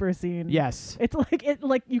credits blooper scene. Yes. It's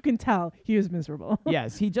like you can tell he is miserable.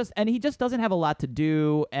 Yes, he just doesn't have a lot to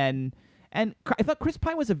do, and I thought Chris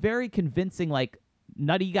Pine was a very convincing, like,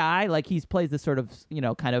 nutty guy. Like, he plays this sort of,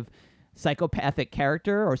 kind of psychopathic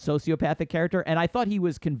character or sociopathic character, and I thought he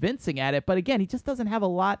was convincing at it, but again, he just doesn't have a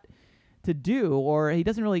lot to do, or he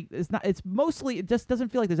doesn't really, it just doesn't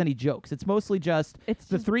feel like there's any jokes. It's mostly just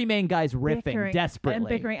the three main guys riffing desperately. And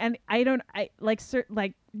bickering. And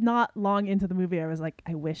not long into the movie, I was like,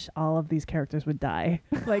 I wish all of these characters would die.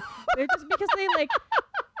 Like, they're just, because they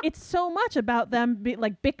it's so much about them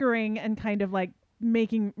bickering and kind of like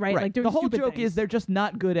making, right? Like, doing the whole stupid joke things. is they're just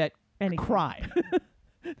not good at crime.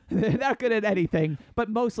 They're not good at anything, but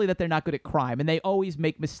mostly that they're not good at crime, and they always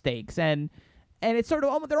make mistakes. And it's sort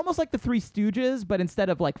of, they're almost like the Three Stooges, but instead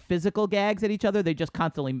of like physical gags at each other, they just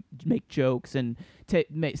constantly make jokes and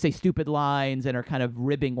say stupid lines and are kind of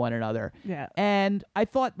ribbing one another. Yeah. And I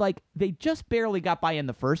thought like they just barely got by in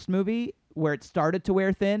the first movie, where it started to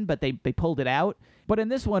wear thin, but they pulled it out. But in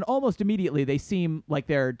this one, almost immediately, they seem like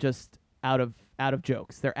they're just out of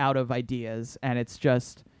jokes. They're out of ideas, and it's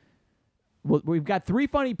just, well, we've got three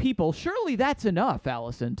funny people. Surely that's enough,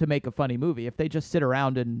 Allison, to make a funny movie if they just sit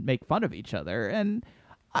around and make fun of each other. And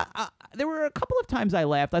there were a couple of times I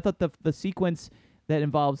laughed. I thought the sequence that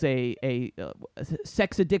involves a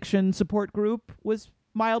sex addiction support group was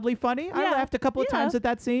mildly funny. Yeah. I laughed a couple of times at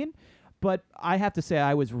that scene, but I have to say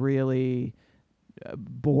I was really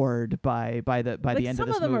bored by the end of this movie. Some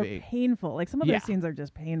of them are painful. Like, some of those scenes are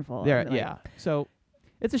just painful. So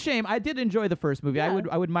it's a shame. I did enjoy the first movie. Yeah.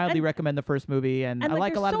 I would mildly recommend the first movie, and I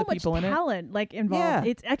like a lot of the people in it. There's so much talent involved.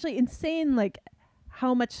 Yeah. It's actually insane, like,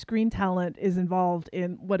 how much screen talent is involved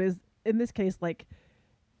in what is, in this case, like,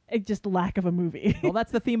 just lack of a movie. Well,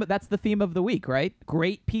 that's the theme. That's the theme of the week, right?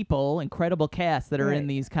 Great people, incredible casts that are in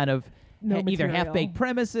these kind of either half-baked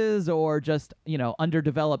premises or just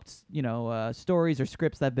underdeveloped stories or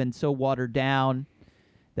scripts that have been so watered down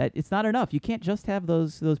that it's not enough. You can't just have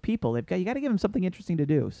those people. You got to give them something interesting to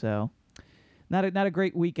do. So, not a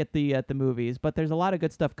great week at the movies, but there's a lot of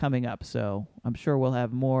good stuff coming up. So I'm sure we'll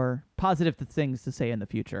have more positive things to say in the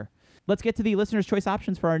future. Let's get to the listener's choice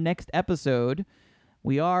options for our next episode.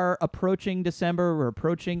 We are approaching December. We're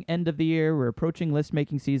approaching end of the year. We're approaching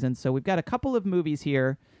list-making season. So we've got a couple of movies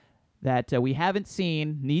here that we haven't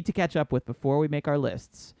seen, need to catch up with before we make our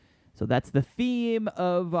lists. So that's the theme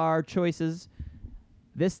of our choices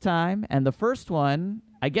this time. And the first one,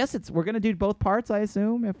 I guess we're going to do both parts, I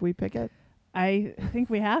assume, if we pick it. I think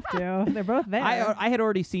we have to. They're both there. I had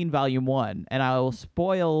already seen Volume 1, and I will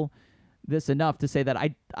spoil this enough to say that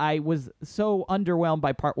I was so underwhelmed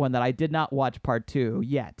by Part 1 that I did not watch Part 2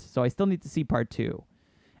 yet. So I still need to see Part 2.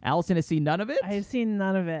 Allison has seen none of it? I've seen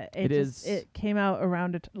none of it. It came out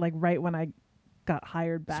around right when I got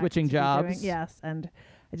hired back. Switching to be jobs. doing, yes, and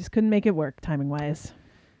I just couldn't make it work timing-wise.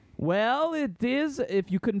 Well, it is,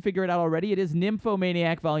 if you couldn't figure it out already, it is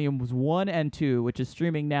Nymphomaniac Volumes 1 and 2, which is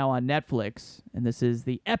streaming now on Netflix. And this is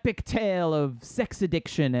the epic tale of sex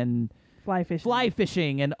addiction and fly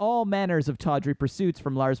fishing and all manners of tawdry pursuits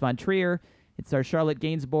from Lars von Trier. It stars Charlotte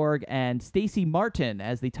Gainsbourg and Stacey Martin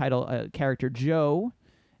as the title character Joe.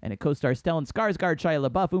 And it co-stars Stellan Skarsgård, Shia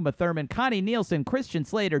LaBeouf, Uma Thurman, Connie Nielsen, Christian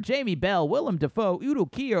Slater, Jamie Bell, Willem Dafoe, Udo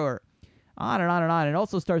Kier, on and on and on. It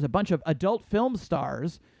also stars a bunch of adult film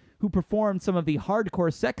stars who performed some of the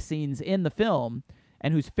hardcore sex scenes in the film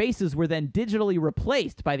and whose faces were then digitally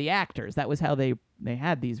replaced by the actors. That was how they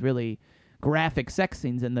had these really graphic sex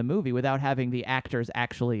scenes in the movie without having the actors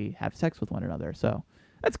actually have sex with one another. So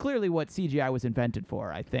that's clearly what CGI was invented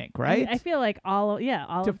for, I think, right? I feel like all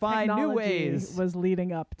to of find new technology ways was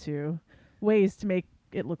leading up to ways to make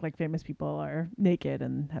it look like famous people are naked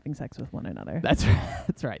and having sex with one another. That's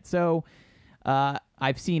right. So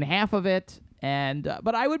I've seen half of it.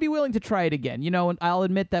 But I would be willing to try it again. And I'll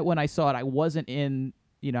admit that when I saw it, I wasn't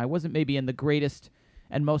maybe in the greatest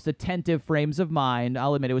and most attentive frames of mind.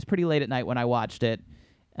 I'll admit it was pretty late at night when I watched it.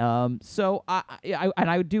 So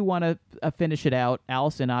I do want to finish it out.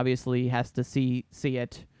 Allison obviously has to see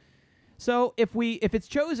it. So if it's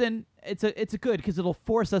chosen, it's a good because it'll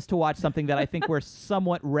force us to watch something that I think we're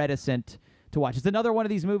somewhat reticent to watch. It's another one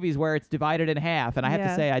of these movies where it's divided in half, and I have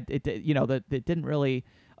to say it didn't really.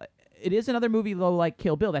 It is another movie, though, like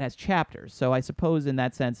Kill Bill, that has chapters. So I suppose in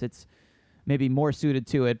that sense it's maybe more suited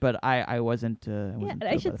to it, but I wasn't.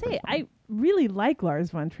 I should say, I really like Lars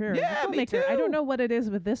von Trier. Yeah, me too. I don't know what it is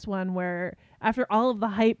with this one where after all of the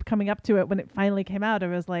hype coming up to it, when it finally came out, I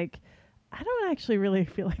was like, I don't actually really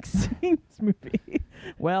feel like seeing this movie.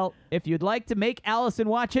 Well, if you'd like to make Allison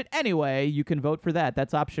watch it anyway, you can vote for that.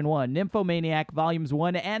 That's option 1. Nymphomaniac Volumes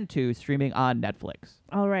 1 and 2 streaming on Netflix.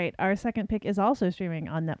 All right. Our second pick is also streaming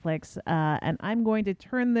on Netflix, and I'm going to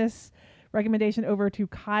turn this recommendation over to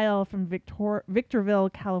Kyle from Victorville,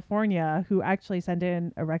 California, who actually sent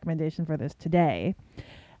in a recommendation for this today.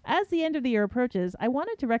 As the end of the year approaches, I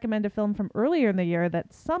wanted to recommend a film from earlier in the year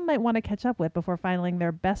that some might want to catch up with before finalizing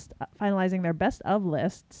their best of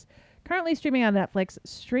lists. Currently streaming on Netflix,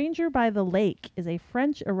 Stranger by the Lake is a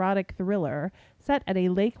French erotic thriller set at a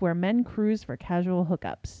lake where men cruise for casual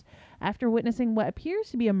hookups. After witnessing what appears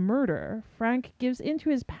to be a murder, Frank gives in to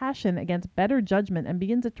his passion against better judgment and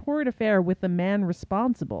begins a torrid affair with the man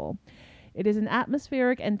responsible. It is an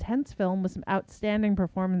atmospheric and tense film with some outstanding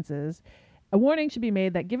performances. A warning should be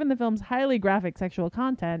made that given the film's highly graphic sexual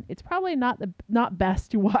content, it's probably not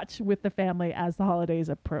best to watch with the family as the holidays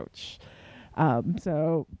approach.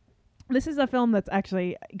 So this is a film that's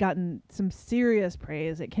actually gotten some serious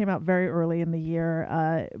praise. It came out very early in the year,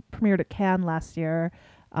 premiered at Cannes last year.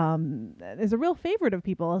 Is a real favorite of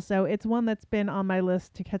people, so it's one that's been on my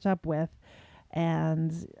list to catch up with.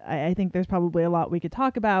 And I think there's probably a lot we could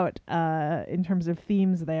talk about in terms of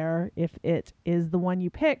themes there if it is the one you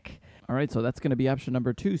pick. All right, so that's going to be option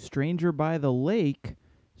number 2, Stranger by the Lake,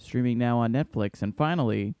 streaming now on Netflix. And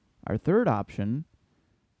finally, our third option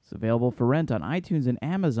is available for rent on iTunes and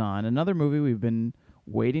Amazon. Another movie we've been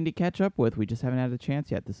waiting to catch up with. We just haven't had a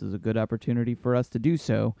chance yet. This is a good opportunity for us to do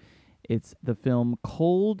so. It's the film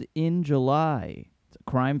Cold in July. It's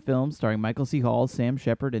a crime film starring Michael C. Hall, Sam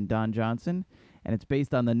Shepard, and Don Johnson. And it's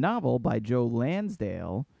based on the novel by Joe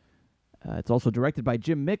Lansdale. It's also directed by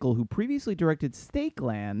Jim Mickle, who previously directed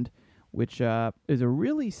Stakeland, which is a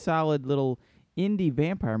really solid little indie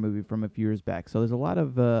vampire movie from a few years back. So there's a lot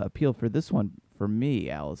of appeal for this one for me,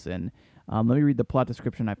 Allison. Let me read the plot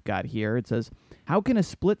description I've got here. It says, how can a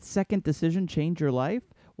split-second decision change your life?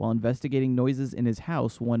 While investigating noises in his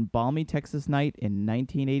house one balmy Texas night in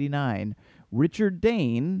 1989, Richard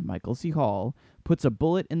Dane, Michael C. Hall, puts a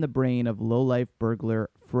bullet in the brain of low-life burglar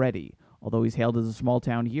Freddy. Although he's hailed as a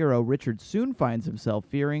small-town hero, Richard soon finds himself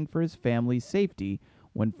fearing for his family's safety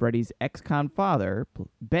when Freddy's ex-con father,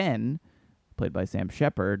 Ben, played by Sam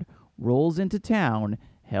Shepard, rolls into town,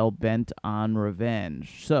 hell-bent on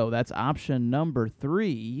revenge. So that's option number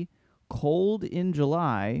 3, Cold in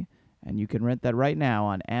July, and you can rent that right now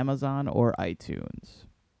on Amazon or iTunes.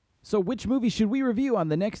 So which movie should we review on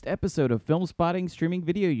the next episode of Film Spotting Streaming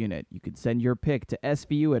Video Unit? You can send your pick to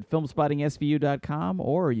svu@filmspottingsvu.com,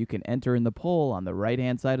 or you can enter in the poll on the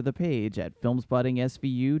right-hand side of the page at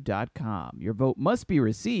filmspottingsvu.com. Your vote must be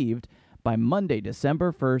received by Monday,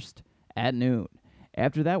 December 1st at noon.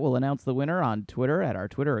 After that, we'll announce the winner on Twitter at our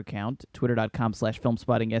Twitter account,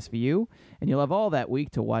 twitter.com/filmspottingsvu, and you'll have all that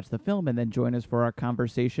week to watch the film and then join us for our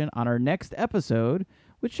conversation on our next episode,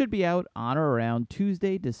 which should be out on or around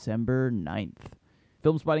Tuesday, December 9th.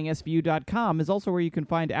 FilmspottingSVU.com is also where you can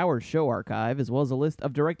find our show archive, as well as a list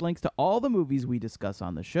of direct links to all the movies we discuss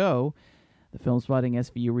on the show. The Filmspotting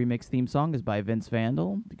SVU remix theme song is by Vince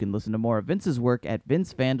Vandal. You can listen to more of Vince's work at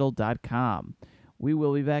vincevandal.com. We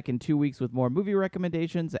will be back in 2 weeks with more movie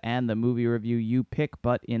recommendations and the movie review you pick,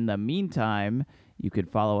 but in the meantime, you can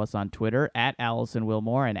follow us on Twitter at Allison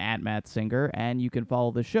Wilmore and at Matt Singer, and you can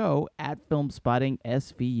follow the show at Filmspotting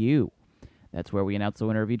SVU. That's where we announce the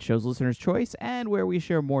winner of each show's Listener's Choice and where we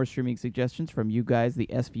share more streaming suggestions from you guys, the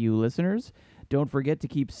SVU listeners. Don't forget to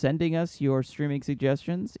keep sending us your streaming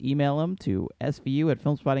suggestions. Email them to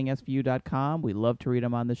svu@filmspottingsvu.com. We love to read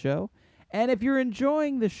them on the show. And if you're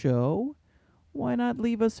enjoying the show, why not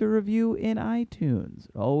leave us a review in iTunes?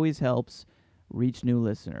 It always helps reach new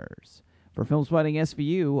listeners. For Filmspotting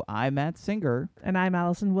SVU, I'm Matt Singer. And I'm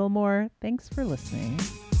Allison Wilmore. Thanks for listening.